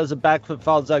 she does a backflip,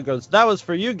 falls out, goes, that was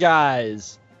for you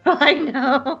guys. I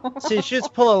know. See, she's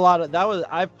pulled a lot of,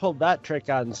 I've pulled that trick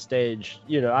on stage.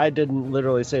 You know, I didn't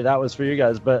literally say that was for you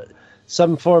guys, but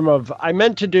some form of, I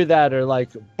meant to do that, or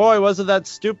like, boy, wasn't that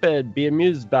stupid, be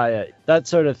amused by it, that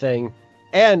sort of thing.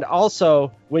 And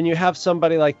also, when you have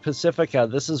somebody like Pacifica,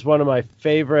 this is one of my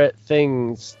favorite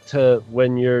things to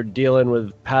when you're dealing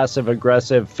with passive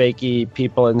aggressive, fakey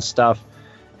people and stuff,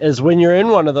 is when you're in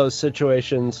one of those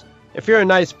situations, if you're a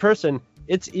nice person,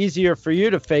 it's easier for you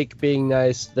to fake being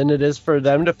nice than it is for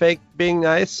them to fake being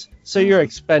nice. So you're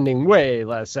expending way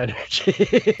less energy.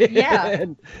 Yeah.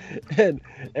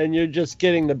 and you're just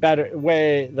getting the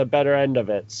better end of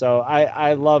it. So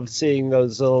I love seeing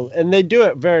those little, and they do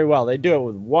it very well. They do it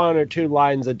with one or two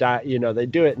lines of they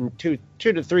do it in two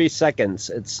to 3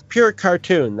 seconds. It's pure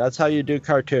cartoon. That's how you do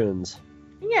cartoons.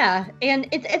 Yeah, and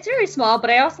it's very small, but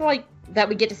I also like that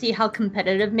we get to see how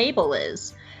competitive Mabel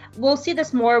is. We'll see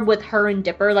this more with her and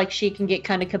Dipper, like she can get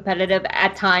kind of competitive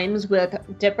at times with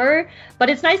Dipper, but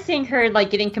it's nice seeing her like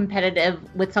getting competitive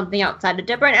with something outside of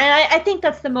Dipper, and I think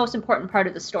that's the most important part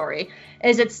of the story,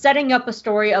 is it's setting up a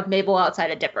story of Mabel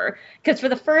outside of Dipper, because for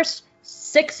the first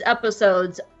 6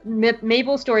 episodes,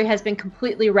 Mabel's story has been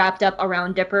completely wrapped up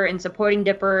around Dipper and supporting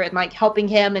Dipper and like helping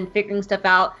him and figuring stuff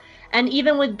out. And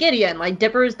even with Gideon, like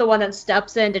Dipper is the one that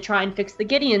steps in to try and fix the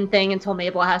Gideon thing until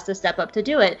Mabel has to step up to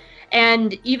do it.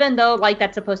 And even though like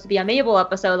that's supposed to be a Mabel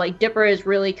episode, like Dipper is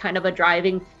really kind of a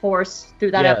driving force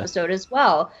through that episode as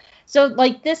well. So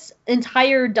like this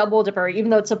entire Double Dipper, even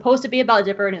though it's supposed to be about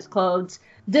Dipper and his clothes,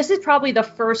 this is probably the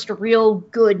first real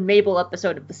good Mabel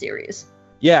episode of the series.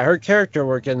 Yeah, her character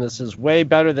work in this is way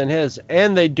better than his,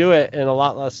 and they do it in a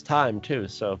lot less time too.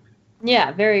 So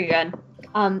yeah, very good.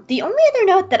 The only other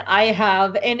note that I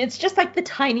have, and it's just like the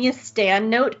tiniest Stan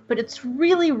note, but it's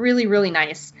really, really, really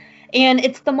nice. And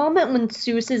it's the moment when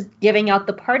Soos is giving out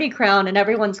the party crown and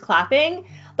everyone's clapping.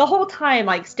 The whole time,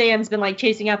 like, Stan's been, like,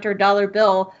 chasing after a dollar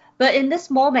bill, But in this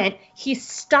moment, he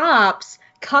stops,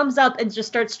 comes up, and just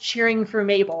starts cheering for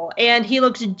Mabel. And he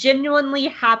looks genuinely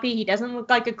happy. He doesn't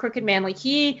look like a crooked man. Like,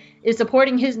 he is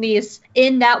supporting his niece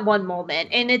in that one moment.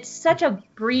 And it's such a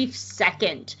brief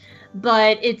second.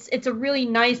 But it's a really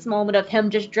nice moment of him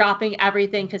just dropping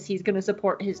everything because he's going to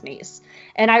support his niece.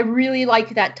 And I really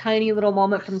like that tiny little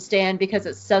moment from Stan because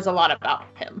it says a lot about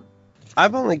him.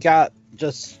 I've only got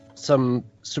just some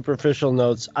superficial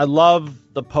notes. I love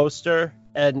the poster,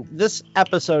 and this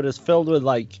episode is filled with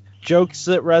like jokes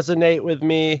that resonate with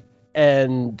me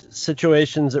and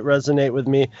situations that resonate with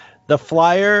me. The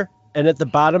flyer, and at the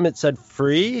bottom it said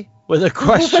free with a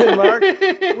question mark.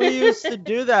 We used to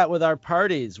do that with our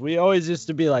parties. We always used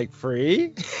to be like,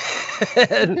 free?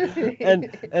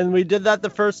 and we did that the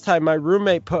first time. My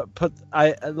roommate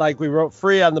we wrote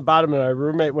free on the bottom, and my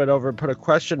roommate went over and put a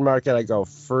question mark, and I go,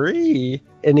 free?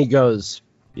 And he goes,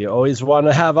 you always want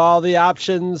to have all the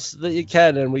options that you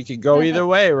can, and we could go either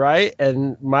way, right?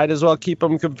 And might as well keep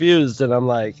them confused. And I'm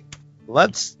like,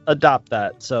 let's adopt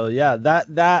that. So yeah,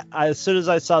 that as soon as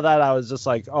I saw that, I was just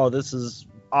like, oh, this is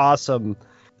awesome.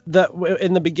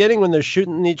 In the beginning, when they're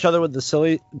shooting each other with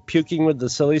puking with the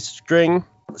silly string,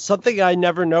 something I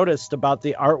never noticed about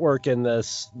the artwork in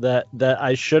this that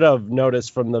I should have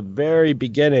noticed from the very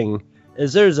beginning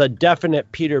is there's a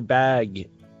definite Peter Bagge,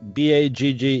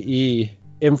 Bagge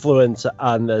influence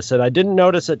on this, and I didn't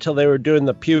notice it till they were doing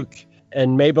the puke,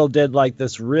 and Mabel did like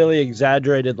this really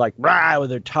exaggerated, like rah, with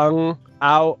her tongue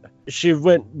out. She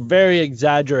went very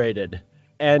exaggerated.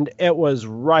 And it was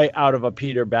right out of a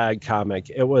Peter Bagge comic.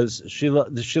 It was she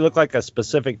looked like a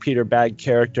specific Peter Bagge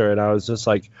character, and I was just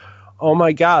like, oh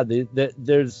my God,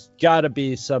 there's got to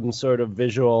be some sort of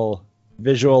visual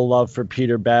love for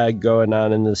Peter Bagge going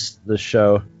on in this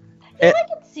show. Yeah, I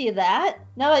can see that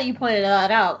now that you pointed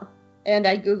that out, and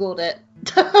I Googled it.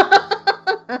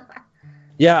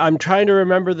 Yeah, I'm trying to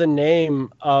remember the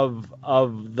name of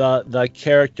the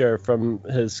character from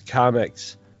his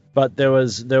comics. But there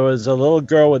was a little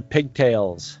girl with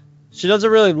pigtails. She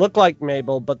doesn't really look like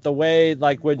Mabel, but the way,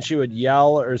 like when she would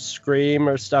yell or scream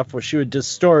or stuff, she would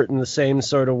distort in the same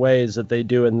sort of ways that they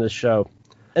do in this show.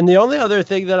 And the only other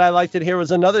thing that I liked in here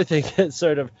was another thing that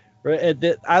sort of,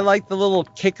 I like the little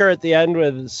kicker at the end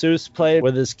with Seuss playing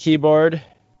with his keyboard.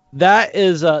 That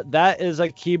is a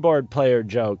keyboard player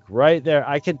joke right there.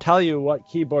 I can tell you what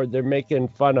keyboard they're making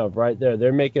fun of right there.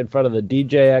 They're making fun of the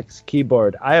DJX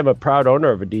keyboard. I am a proud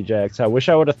owner of a DJX. I wish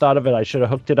I would have thought of it. I should have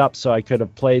hooked it up so I could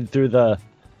have played through the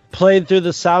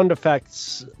sound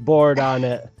effects board on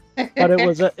it. But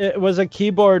it was a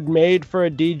keyboard made for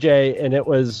a DJ, and it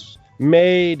was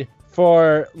made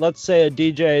for, let's say, a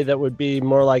DJ that would be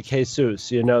more like Jesus,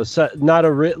 you know, so not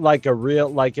like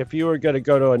if you were going to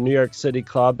go to a New York City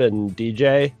club and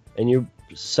DJ and you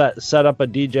set up a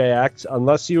DJX,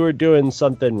 unless you were doing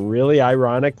something really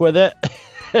ironic with it,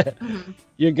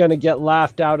 you're going to get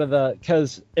laughed out of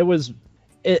because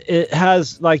it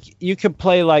has like, you could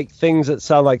play like things that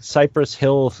sound like Cypress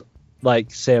Hill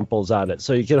like samples on it.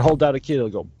 So you can hold down a key, it'll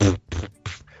go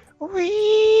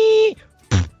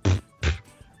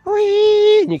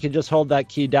and you can just hold that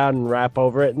key down and rap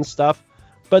over it and stuff.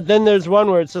 But then there's one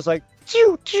where it's just like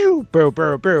choo choo boo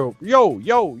boo boo yo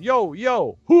yo yo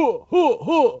yo hoo hoo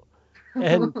hoo,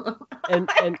 and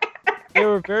there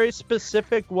were very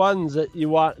specific ones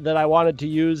that I wanted to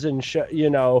use and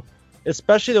you know,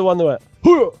 especially the one that went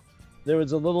hoo. There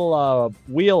was a little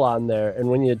wheel on there, and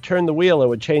when you turn the wheel, it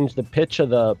would change the pitch of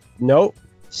the note.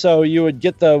 So you would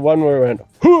get the one where it went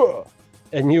hoo,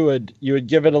 and you would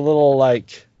give it a little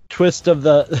like twist of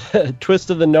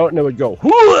the note, and it would go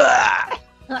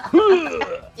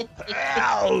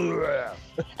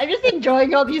I'm just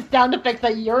enjoying all these sound effects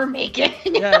that you're making.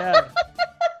 yeah.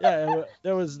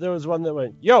 There was one that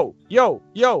went yo yo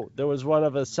yo. There was one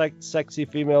of a sexy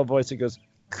female voice that goes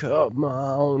come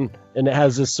on, and it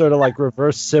has this sort of like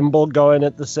reverse cymbal going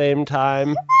at the same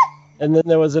time. And then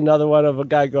there was another one of a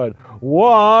guy going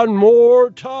one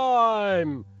more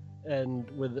time,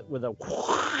 and with a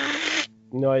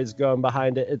noise going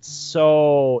behind it. It's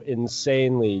so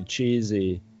insanely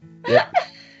cheesy. Yeah.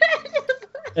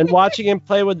 And watching him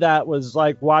play with that was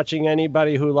like watching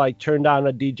anybody who like turned on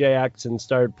a DJX and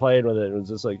started playing with it. It was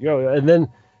just like, yo, and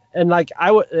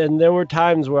there were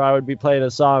times where I would be playing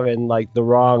a song and like the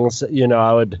wrongs, you know,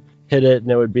 I would hit it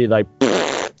and it would be like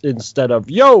instead of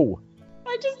yo.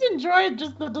 I just enjoyed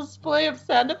just the display of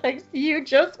sound effects you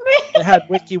just made. It had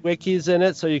wikis in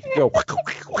it, so you could go.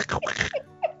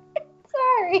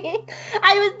 Sorry,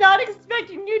 I was not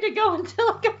expecting you to go into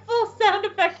like a full sound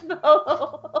effect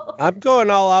mode. I'm going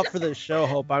all out for this show,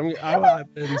 Hope.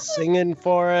 I've been singing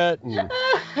for it. And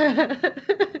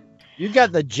You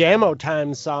got the Jammo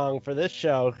Time song for this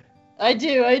show. I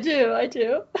do. I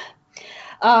just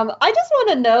want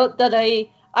to note that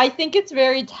I think it's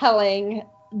very telling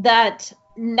that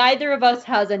neither of us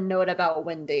has a note about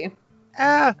Wendy.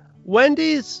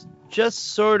 Wendy's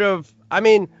just sort of, I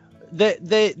mean,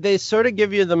 they sort of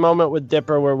give you the moment with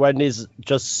Dipper where Wendy's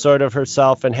just sort of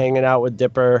herself and hanging out with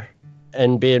Dipper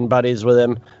and being buddies with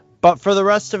him. But for the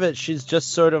rest of it, she's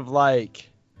just sort of like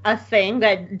a thing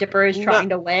that Dipper is trying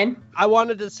to win. I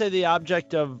wanted to say the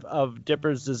object of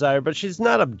Dipper's desire, but she's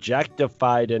not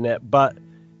objectified in it. But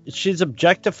she's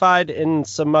objectified in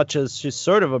so much as she's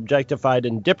sort of objectified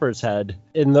in Dipper's head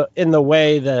in the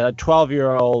way that a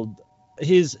 12-year-old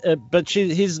he's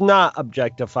not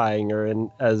objectifying her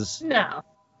as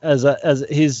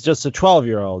he's just a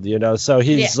 12-year-old, you know, so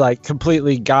he's like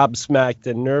completely gobsmacked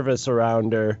and nervous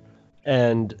around her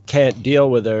and can't deal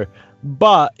with her.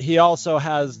 But he also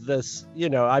has this, you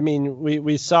know, I mean,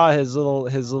 we saw his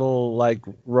little like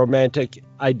romantic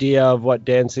idea of what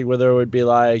dancing with her would be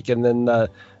like, and then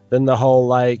the whole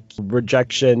like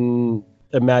rejection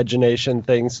imagination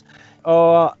things.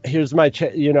 Oh, here's my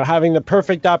having the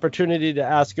perfect opportunity to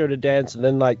ask her to dance and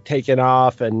then like taking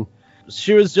off, and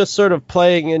she was just sort of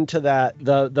playing into that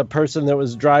the person that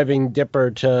was driving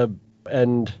Dipper to,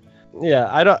 and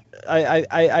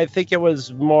I think it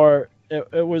was more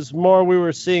we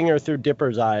were seeing her through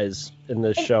Dipper's eyes in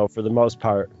this show for the most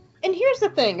part. And here's the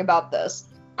thing about this.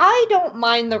 I don't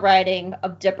mind the writing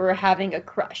of Dipper having a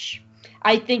crush.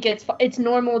 I think it's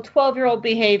normal 12-year-old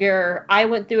behavior. I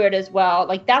went through it as well.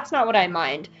 Like, that's not what I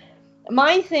mind.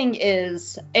 My thing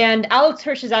is, and Alex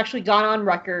Hirsch has actually gone on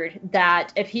record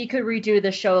that if he could redo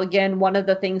the show again, one of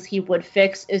the things he would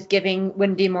fix is giving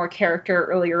Wendy more character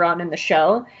earlier on in the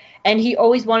show. And he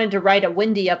always wanted to write a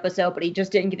Wendy episode, but he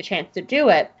just didn't get a chance to do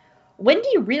it.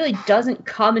 Wendy really doesn't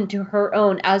come into her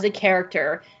own as a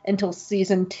character until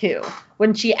season 2,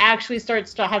 when she actually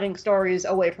starts having stories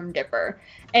away from Dipper.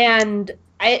 And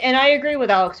I agree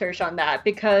with Alex Hirsch on that,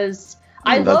 because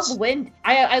I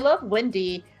love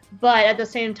Wendy, but at the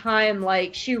same time,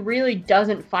 like, she really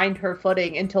doesn't find her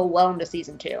footing until well into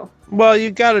season 2. Well,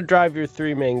 you got to drive your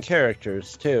 3 main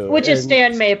characters too, which is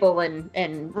Stan, Mabel,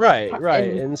 and right.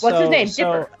 And what's his name?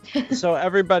 Dipper. So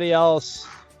everybody else.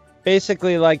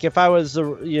 Basically, like, if I was,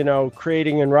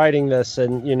 creating and writing this,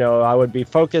 and, I would be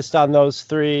focused on those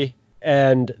 3,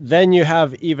 and then you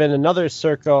have even another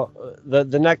circle.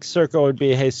 The next circle would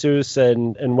be Jesus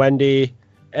and Wendy,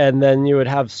 and then you would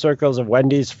have circles of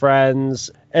Wendy's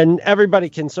friends, and everybody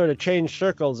can sort of change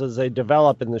circles as they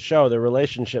develop in the show. Their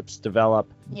relationships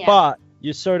develop, but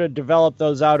you sort of develop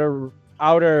those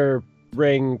outer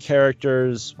ring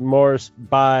characters more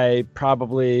by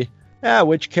probably...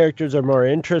 which characters are more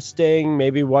interesting?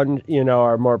 Maybe one,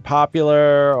 are more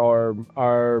popular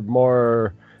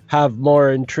or have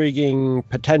more intriguing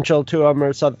potential to them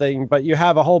or something. But you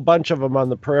have a whole bunch of them on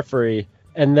the periphery,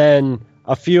 and then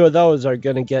a few of those are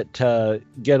going to get a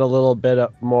little bit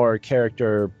more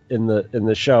character in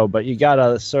the show. But you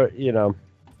gotta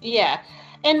Yeah,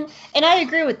 and I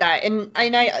agree with that, and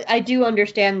I do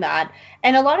understand that.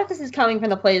 And a lot of this is coming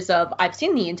from the place of I've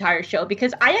seen the entire show,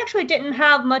 because I actually didn't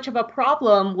have much of a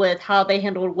problem with how they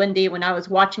handled Wendy when I was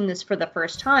watching this for the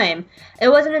first time. It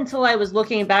wasn't until I was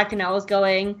looking back and I was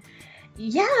going,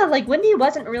 yeah, like, Wendy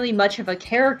wasn't really much of a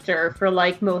character for,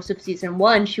 like, most of season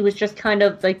 1. She was just kind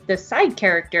of, like, the side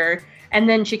character, and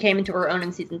then she came into her own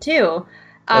in season 2.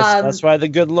 That's why the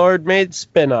good Lord made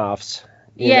spin-offs.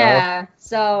 Yeah,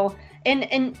 so...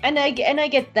 And I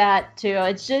get that too.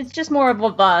 It's just more of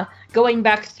a going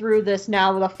back through this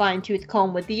now with a fine-tooth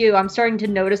comb with you. I'm starting to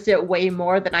notice it way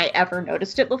more than I ever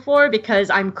noticed it before,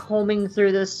 because I'm combing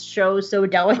through this show so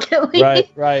delicately.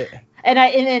 Right. And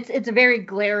it's very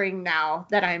glaring now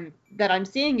that I'm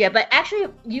seeing it. But actually,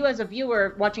 you as a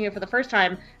viewer watching it for the first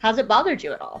time, has it bothered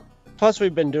you at all? Plus,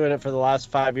 we've been doing it for the last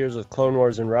 5 years with Clone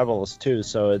Wars and Rebels too,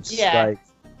 so it's like.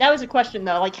 That was a question,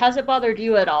 though. Like, has it bothered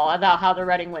you at all about how they're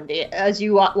writing Wendy as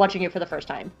you watching it for the first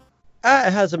time?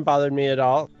 It hasn't bothered me at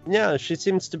all. Yeah, she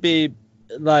seems to be,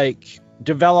 like,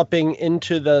 developing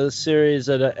into the series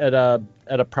at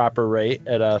a proper rate,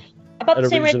 about the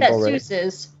same rate that Seuss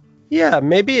is. Yeah,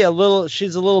 maybe a little.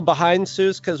 She's a little behind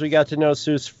Seuss because we got to know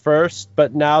Seuss first,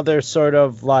 but now they're sort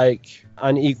of like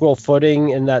on equal footing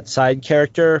in that side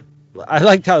character. I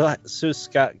liked how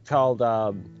Seuss got called.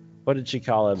 What did she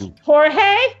call him?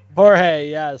 Jorge,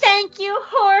 yes. Thank you,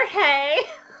 Jorge.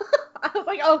 I was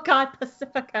like, oh God,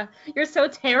 Pacifica, you're so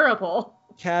terrible.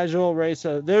 Casual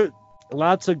racer. There are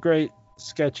lots of great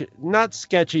not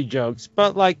sketchy jokes,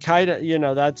 but like kind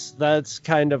of, that's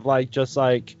kind of like just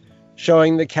like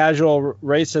showing the casual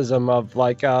racism of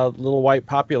like a little white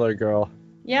popular girl.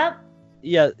 Yep.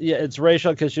 Yeah, it's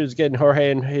racial because she was getting Jorge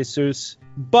and Jesus,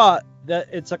 but that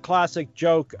it's a classic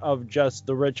joke of just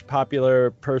the rich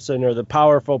popular person or the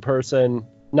powerful person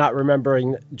not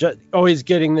remembering, just always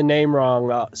getting the name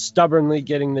wrong, stubbornly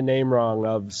getting the name wrong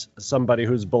of somebody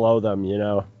who's below them, you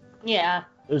know. Yeah.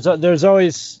 There's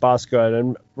always Bosco,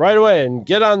 and right away, and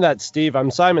get on that, Steve.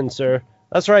 I'm Simon, sir.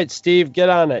 That's right, Steve. Get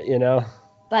on it, you know.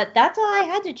 But that's all I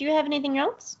had. Did you have anything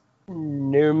else?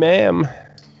 No, ma'am.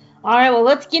 All right, well,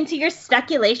 let's get into your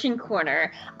speculation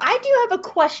corner. I do have a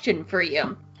question for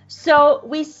you. So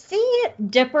we see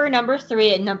Dipper number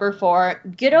 3 and number 4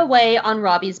 get away on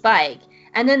Robbie's bike,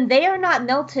 and then they are not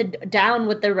melted down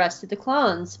with the rest of the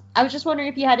clones. I was just wondering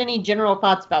if you had any general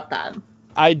thoughts about that.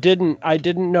 I didn't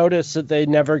notice that they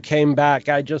never came back.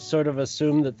 I just sort of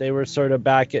assumed that they were sort of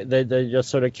back. They just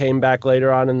sort of came back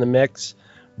later on in the mix.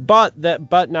 But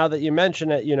now that you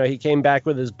mention it, you know, he came back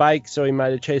with his bike, so he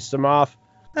might have chased them off.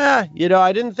 You know,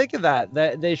 I didn't think of that.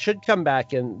 They should come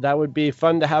back, and that would be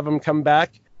fun to have them come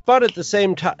back. But at the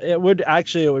same time, it would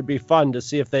be fun to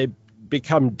see if they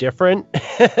become different.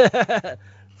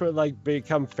 For like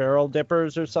become feral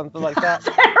dippers or something like that.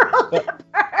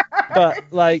 but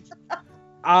like.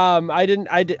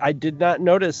 I did not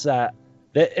notice that.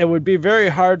 It would be very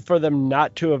hard for them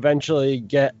not to eventually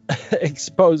get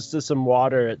exposed to some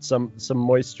water at some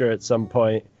moisture at some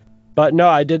point. But no,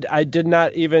 I did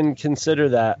not even consider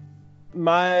that.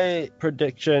 My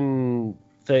prediction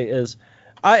thing is,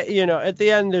 at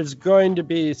the end there's going to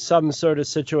be some sort of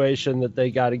situation that they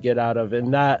got to get out of,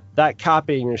 and that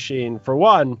copying machine, for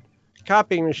one.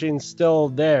 Copying machine's still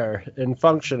there and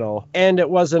functional, and it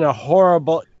wasn't a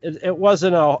horrible. It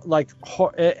wasn't a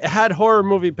it had horror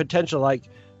movie potential. Like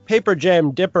Paper Jam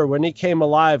Dipper, when he came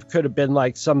alive, could have been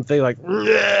like something like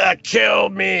 "kill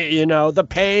me," you know, the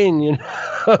pain, you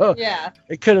know. Yeah.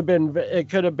 It could have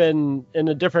been in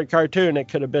a different cartoon. It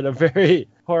could have been a very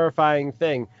horrifying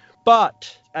thing,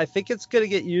 but I think it's going to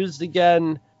get used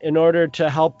again in order to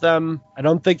help them. I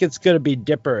don't think it's going to be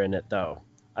Dipper in it though.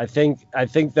 I think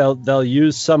they'll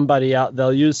use somebody out.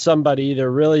 They'll use somebody either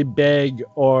really big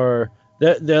or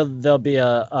there'll be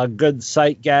a good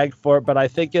sight gag for it. But I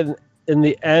think in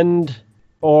the end,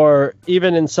 or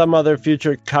even in some other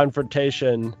future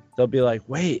confrontation, they'll be like,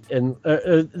 wait, and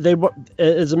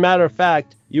as a matter of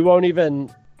fact, you won't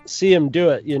even see him do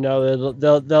it. You know,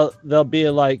 they'll be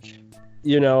like,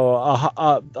 you know,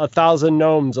 1,000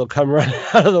 gnomes will come running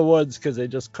out of the woods because they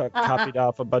just copied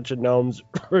off a bunch of gnomes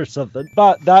or something.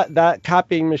 But that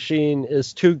copying machine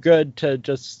is too good to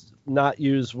just not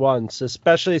use once,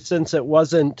 especially since it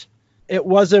wasn't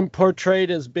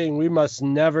portrayed as being, we must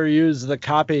never use the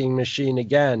copying machine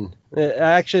again.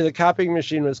 Actually, the copying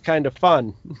machine was kind of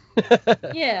fun.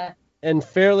 Yeah. And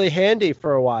fairly handy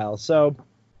for a while. So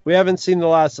we haven't seen the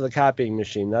last of the copying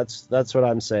machine. That's what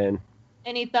I'm saying.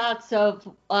 Any thoughts of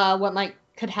what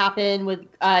could happen with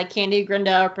Candy,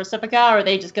 Grinda, or Pacifica? Or are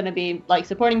they just going to be like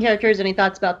supporting characters? Any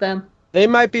thoughts about them? They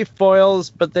might be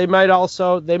foils, but they might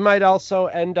also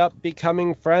end up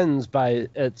becoming friends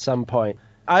at some point.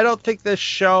 I don't think this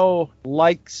show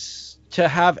likes to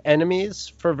have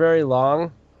enemies for very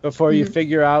long before you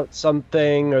figure out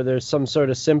something, or there's some sort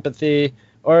of sympathy,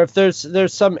 or if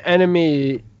there's some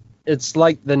enemy, it's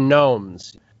like the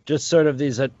gnomes. Just sort of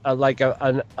these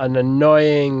an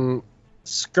annoying,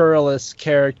 scurrilous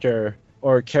character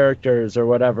or characters or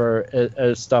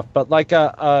whatever stuff. But like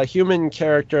a human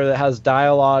character that has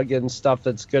dialogue and stuff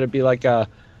that's going to be like a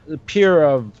peer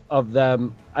of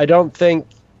them. I don't think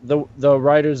the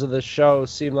writers of the show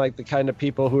seem like the kind of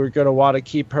people who are going to want to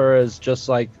keep her as just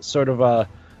like sort of a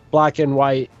black and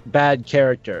white bad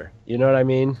character. You know what I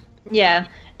mean? Yeah.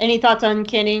 Any thoughts on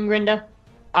Candy and Grinda?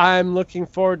 I'm looking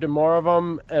forward to more of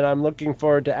them, and I'm looking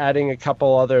forward to adding a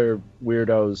couple other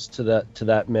weirdos to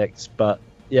that mix. But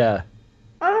yeah.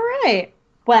 All right.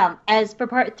 Well, as for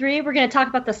part 3, we're going to talk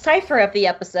about the cipher of the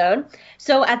episode.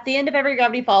 So at the end of every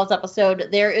Gravity Falls episode,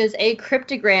 there is a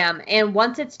cryptogram, and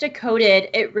once it's decoded,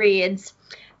 it reads,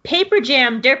 Paper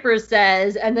Jam Dipper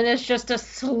says, and then it's just a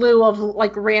slew of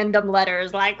like random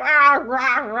letters, like rah,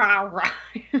 rah, rah, rah.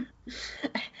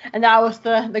 And that was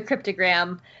the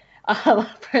cryptogram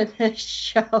for this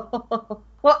show.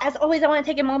 Well, as always, I want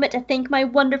to take a moment to thank my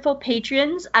wonderful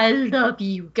patrons. I love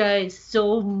you guys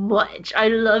so much. I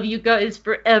love you guys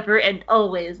forever and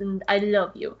always, and I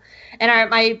love you.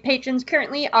 And my patrons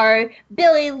currently are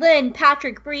Billy, Lynn,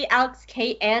 Patrick, Bree, Alex,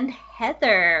 Kate, and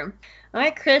Heather. All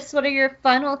right, Chris, what are your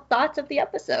final thoughts of the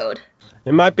episode?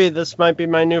 This might be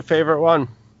my new favorite one.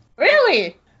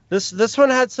 Really? This one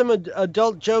had some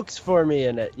adult jokes for me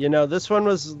in it. You know, this one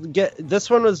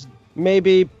was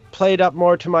maybe played up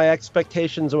more to my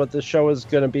expectations of what the show was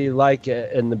going to be like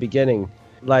in the beginning.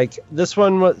 Like, this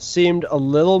one seemed a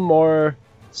little more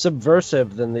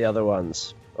subversive than the other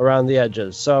ones around the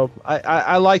edges. So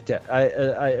I liked it.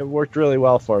 It worked really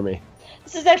well for me.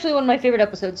 This is actually one of my favorite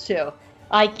episodes, too.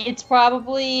 Like, it's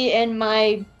probably in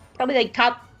my, like,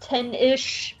 top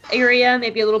 10-ish area,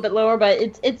 maybe a little bit lower, but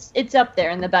it's up there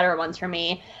in the better ones for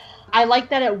me. I like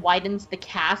that it widens the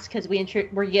cast because we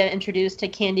get introduced to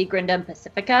Candy, Grinda, and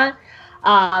Pacifica.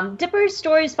 Dipper's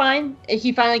story is fine.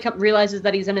 He finally realizes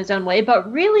that he's in his own way,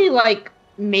 but really, like,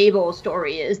 Mabel's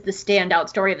story is the standout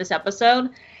story of this episode.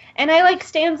 And I like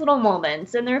Stan's little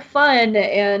moments, and they're fun,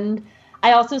 and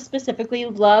I also specifically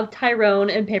love Tyrone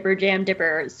and Paper Jam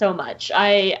Dipper so much.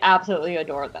 I absolutely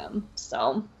adore them.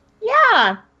 So,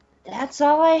 yeah, that's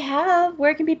all I have.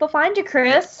 Where can people find you,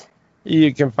 Chris?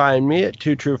 You can find me at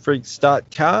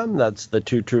twotruefreaks.com. That's the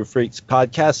Two True Freaks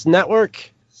podcast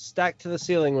network, stacked to the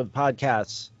ceiling with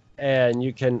podcasts. And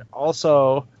you can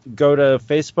also go to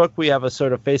Facebook. We have a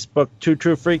sort of Facebook Two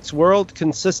True Freaks world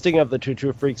consisting of the Two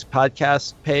True Freaks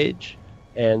podcast page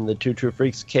and the Two True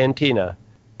Freaks Cantina.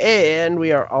 And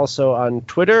we are also on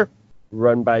Twitter,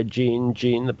 run by Gene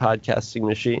the podcasting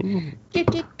machine.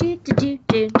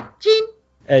 Gene.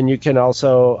 And you can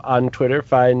also on Twitter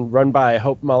find run by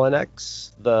Hope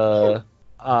Mullinex. The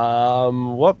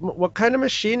what kind of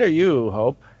machine are you,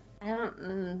 Hope? I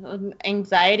don't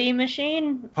anxiety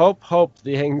machine. Hope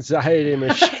the anxiety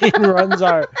machine runs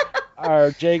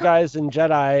our J Guys and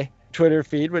Jedi Twitter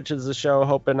feed, which is the show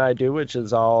Hope and I do, which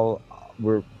is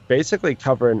we're basically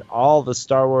covering all the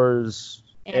Star Wars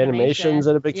animations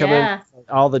that have been coming,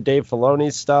 all the Dave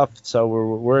Filoni stuff. So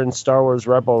we're in Star Wars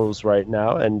Rebels right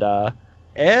now,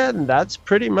 and that's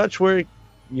pretty much where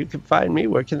you can find me.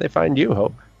 Where can they find you,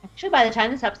 Hope? Actually, by the time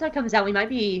this episode comes out, we might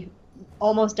be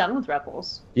almost done with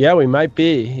Rebels. Yeah, we might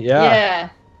be. Yeah.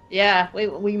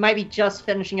 We might be just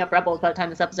finishing up Rebels by the time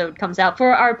this episode comes out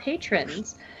for our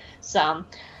patrons. So,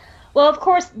 well, of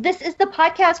course, this is the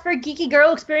podcast for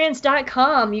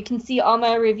GeekyGirlExperience.com. You can see all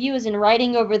my reviews in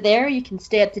writing over there. You can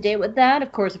stay up to date with that.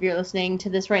 Of course, if you're listening to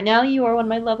this right now, you are one of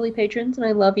my lovely patrons, and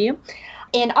I love you.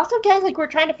 And also, guys, we're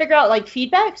trying to figure out,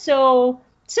 feedback, so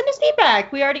send us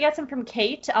feedback. We already got some from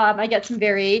Kate. I got some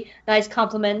very nice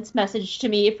compliments messaged to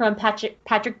me from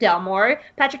Patrick Delmore.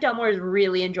 Patrick Delmore is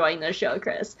really enjoying this show,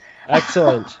 Chris.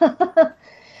 Excellent.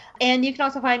 And you can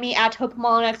also find me at Hope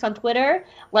Mullinex on Twitter.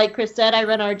 Like Chris said, I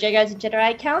run our J Guys and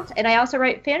Jedi account, and I also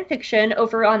write fan fiction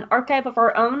over on Archive of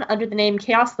Our Own under the name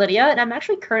Chaos Lydia, and I'm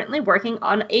actually currently working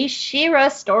on a She-Ra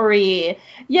story.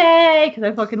 Yay! Because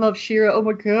I fucking love She-Ra. Oh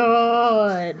my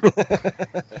god.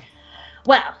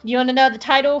 Well, you want to know the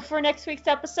title for next week's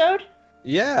episode?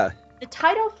 Yeah. The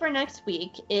title for next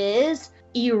week is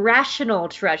Irrational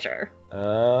Treasure.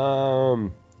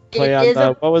 Play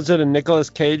on what was it, a Nicolas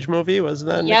Cage movie? Wasn't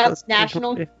that Nicolas Cage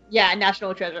movie? Yeah,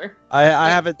 National Treasure. I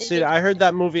haven't seen it. I heard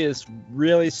that movie is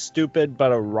really stupid,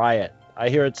 but a riot. I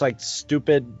hear it's like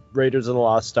stupid Raiders of the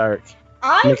Lost Ark.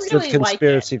 Mixed with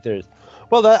conspiracy theories.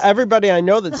 Well, everybody I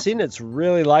know that's seen it's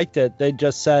really liked it. They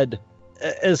just said,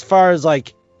 as far as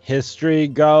history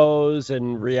goes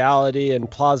and reality and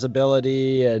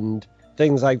plausibility and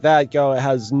things like that go, it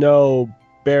has no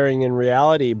bearing in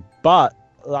reality. But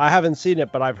I haven't seen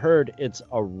it, but I've heard it's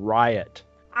a riot.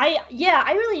 I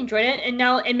really enjoyed it, and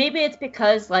maybe it's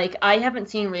because I haven't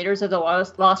seen Raiders of the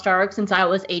Lost Ark since I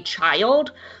was a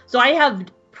child, so I have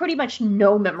pretty much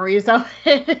no memories of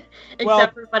it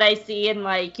except for what I see in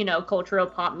cultural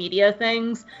pop media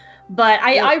things. But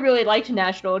I really liked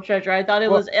National Treasure. I thought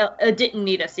it didn't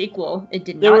need a sequel. It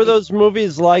did not. There were those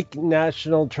movies like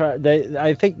National Treasure.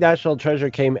 I think National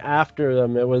Treasure came after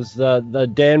them. It was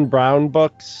the Dan Brown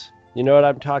books. You know what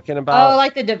I'm talking about? Oh,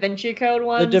 like the Da Vinci Code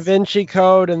ones? The Da Vinci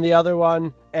Code and the other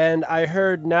one. And I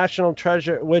heard National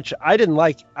Treasure, which I didn't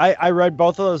like. I read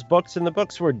both of those books, and the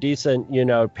books were decent,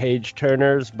 page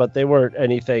turners, but they weren't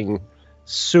anything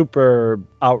super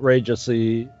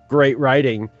outrageously great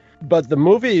writing. But the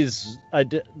movies I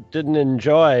didn't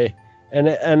enjoy.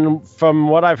 And from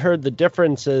what I've heard, the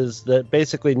difference is that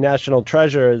basically National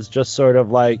Treasure is just sort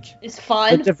of it's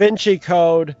fun. The Da Vinci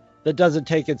Code that doesn't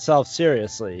take itself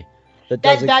seriously. That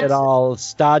doesn't get all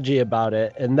stodgy about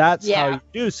it. And that's how you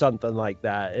do something like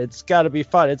that. It's got to be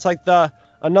fun. It's like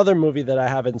another movie that I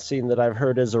haven't seen that I've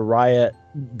heard is a riot,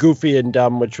 goofy and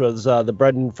dumb, which was the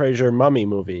Brendan Fraser Mummy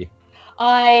movie.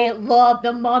 I love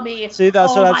the Mummy. See,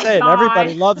 that's what I'm saying. God.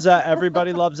 Everybody loves that.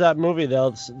 Everybody loves that movie.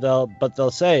 They'll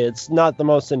say it's not the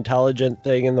most intelligent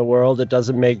thing in the world. It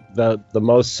doesn't make the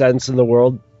most sense in the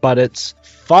world, but it's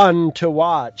fun to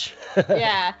watch.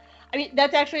 Yeah. I mean,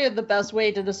 that's actually the best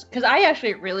way to this, because I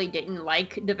actually really didn't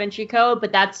like Da Vinci Code,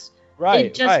 but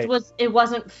it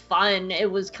wasn't fun. It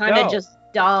was kind of just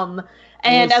dumb.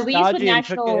 And at least with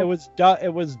National...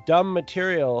 it was dumb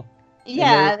material. Yeah.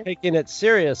 And they were taking it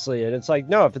seriously. And it's like,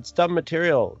 no, if it's dumb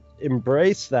material,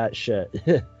 embrace that shit.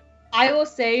 I will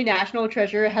say National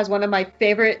Treasure has one of my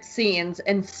favorite scenes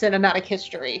in cinematic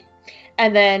history.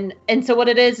 And so what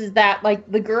it is that, like,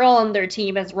 the girl on their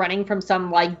team is running from some,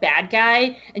 like, bad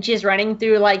guy, and she's running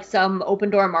through, like, some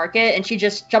open door market, and she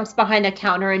just jumps behind a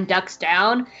counter and ducks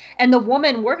down. And the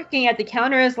woman working at the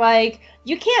counter is like,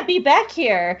 "You can't be back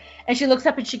here." And she looks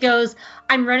up and she goes,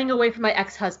 "I'm running away from my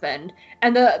ex-husband."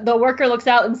 And the worker looks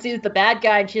out and sees the bad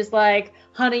guy, and she's like,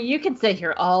 "Honey, you can stay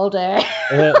here all day."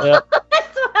 Yeah.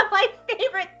 That's one of my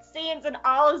favorite scenes in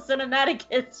all of cinematic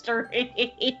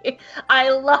history. I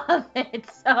love it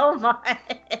so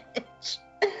much.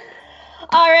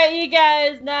 All right, you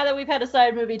guys, now that we've had a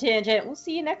side movie tangent, we'll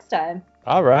see you next time.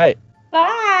 All right.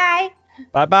 Bye.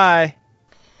 Bye-bye.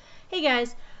 Hey,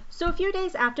 guys. So a few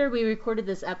days after we recorded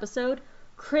this episode,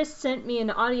 Chris sent me an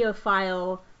audio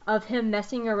file of him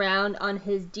messing around on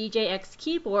his DJX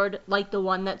keyboard like the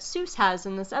one that Seuss has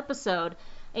in this episode.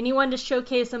 And he wanted to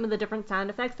showcase some of the different sound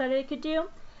effects that it could do.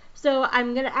 So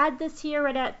I'm going to add this here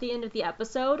right at the end of the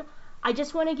episode. I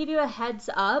just want to give you a heads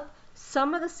up.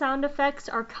 Some of the sound effects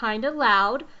are kind of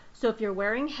loud. So if you're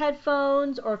wearing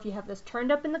headphones or if you have this turned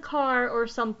up in the car or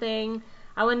something,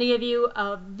 I want to give you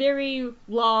a very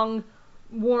long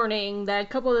warning that a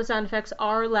couple of the sound effects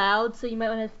are loud. So you might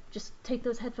want to just take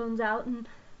those headphones out and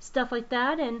stuff like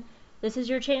that. And this is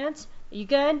your chance. You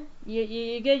good?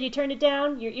 You good? You turned it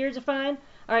down? Your ears are fine?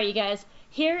 All right, you guys.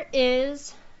 Here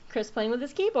is Chris playing with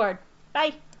his keyboard.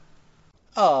 Bye.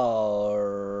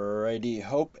 Alrighty,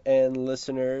 Hope and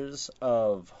listeners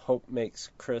of Hope Makes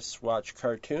Chris Watch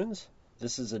Cartoons.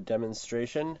 This is a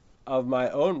demonstration of my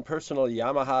own personal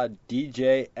Yamaha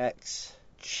DJX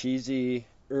cheesy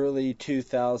early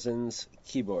 2000s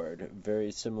keyboard,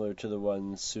 very similar to the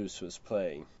one Seuss was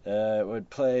playing. It would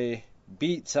play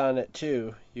beats on it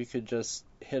too. You could just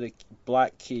hit a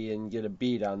black key and get a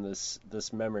beat on this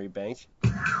memory bank.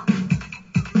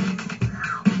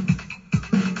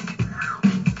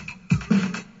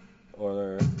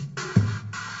 Or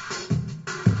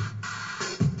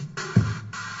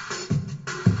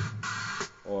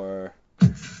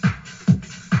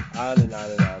on and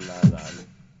on and on and on and on.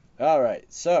 Alright,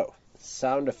 so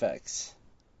sound effects.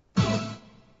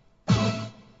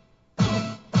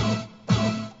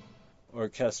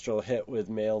 Orchestral hit with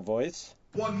male voice.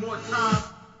 One more time.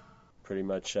 Pretty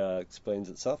much explains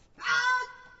itself.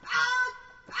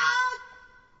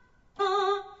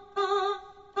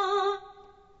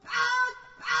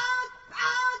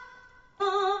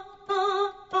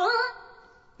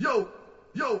 Yo,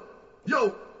 yo,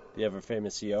 yo. The ever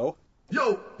famous yo.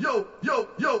 Yo, yo, yo,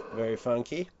 yo. Very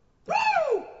funky. Woo,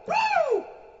 woo,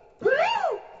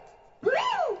 woo,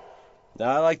 woo.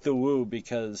 Now I like the woo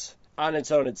because on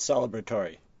its own it's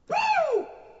celebratory. Woo,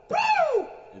 woo.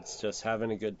 It's just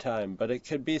having a good time, but it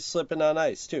could be slipping on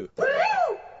ice too. Woo,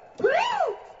 woo,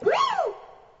 woo.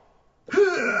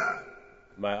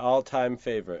 My all-time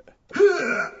favorite.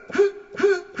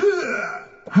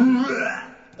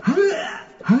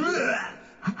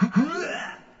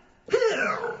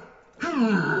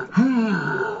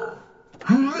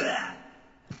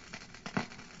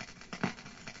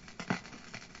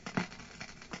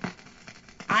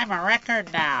 I'm a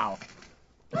record now.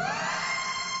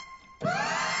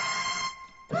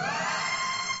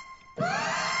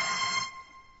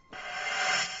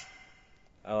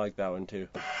 I like that one too.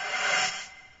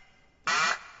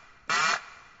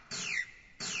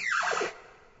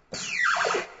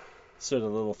 Sort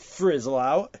of a little frizzle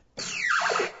out.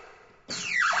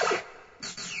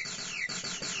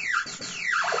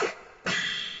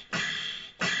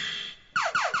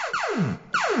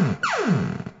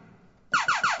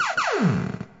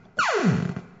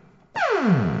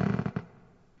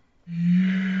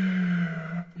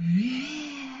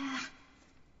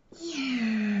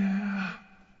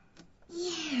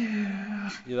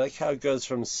 You like how it goes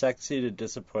from sexy to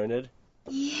disappointed?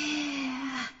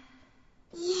 Yeah.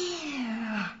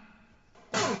 Yeah.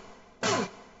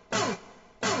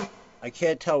 I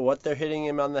can't tell what they're hitting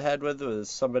him on the head with. Was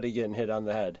somebody getting hit on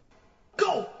the head?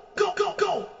 Go, go, go,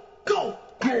 go, go,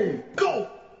 go, go.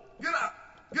 Get up,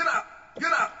 get up,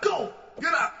 get up, go,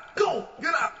 get up, go,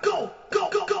 get up, go, go,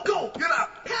 go, go, go, get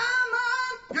up. Come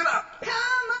on, get up, come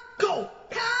on, go,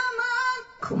 come on,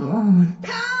 Come on.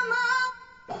 come on,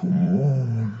 Come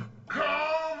on.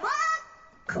 come on.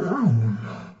 Come on.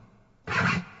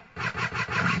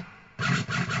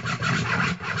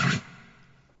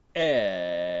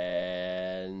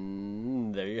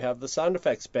 the sound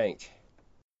effects bank.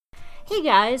 Hey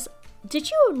guys, did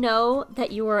you know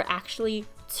that you are actually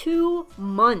 2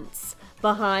 months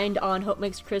behind on Hope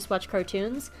Makes Chris Watch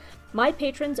Cartoons? My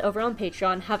patrons over on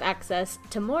Patreon have access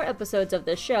to more episodes of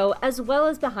this show as well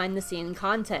as behind-the-scene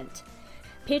content.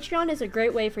 Patreon is a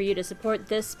great way for you to support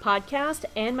this podcast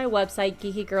and my website,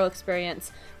 Geeky Girl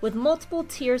Experience, with multiple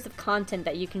tiers of content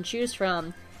that you can choose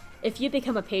from. If you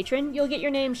become a patron, you'll get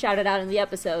your name shouted out in the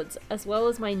episodes, as well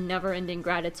as my never-ending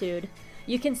gratitude.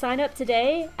 You can sign up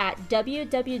today at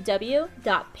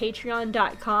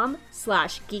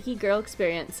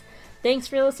www.patreon.com/geekygirlexperience. Thanks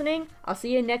for listening. I'll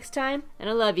see you next time, and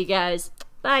I love you guys.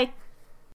 Bye.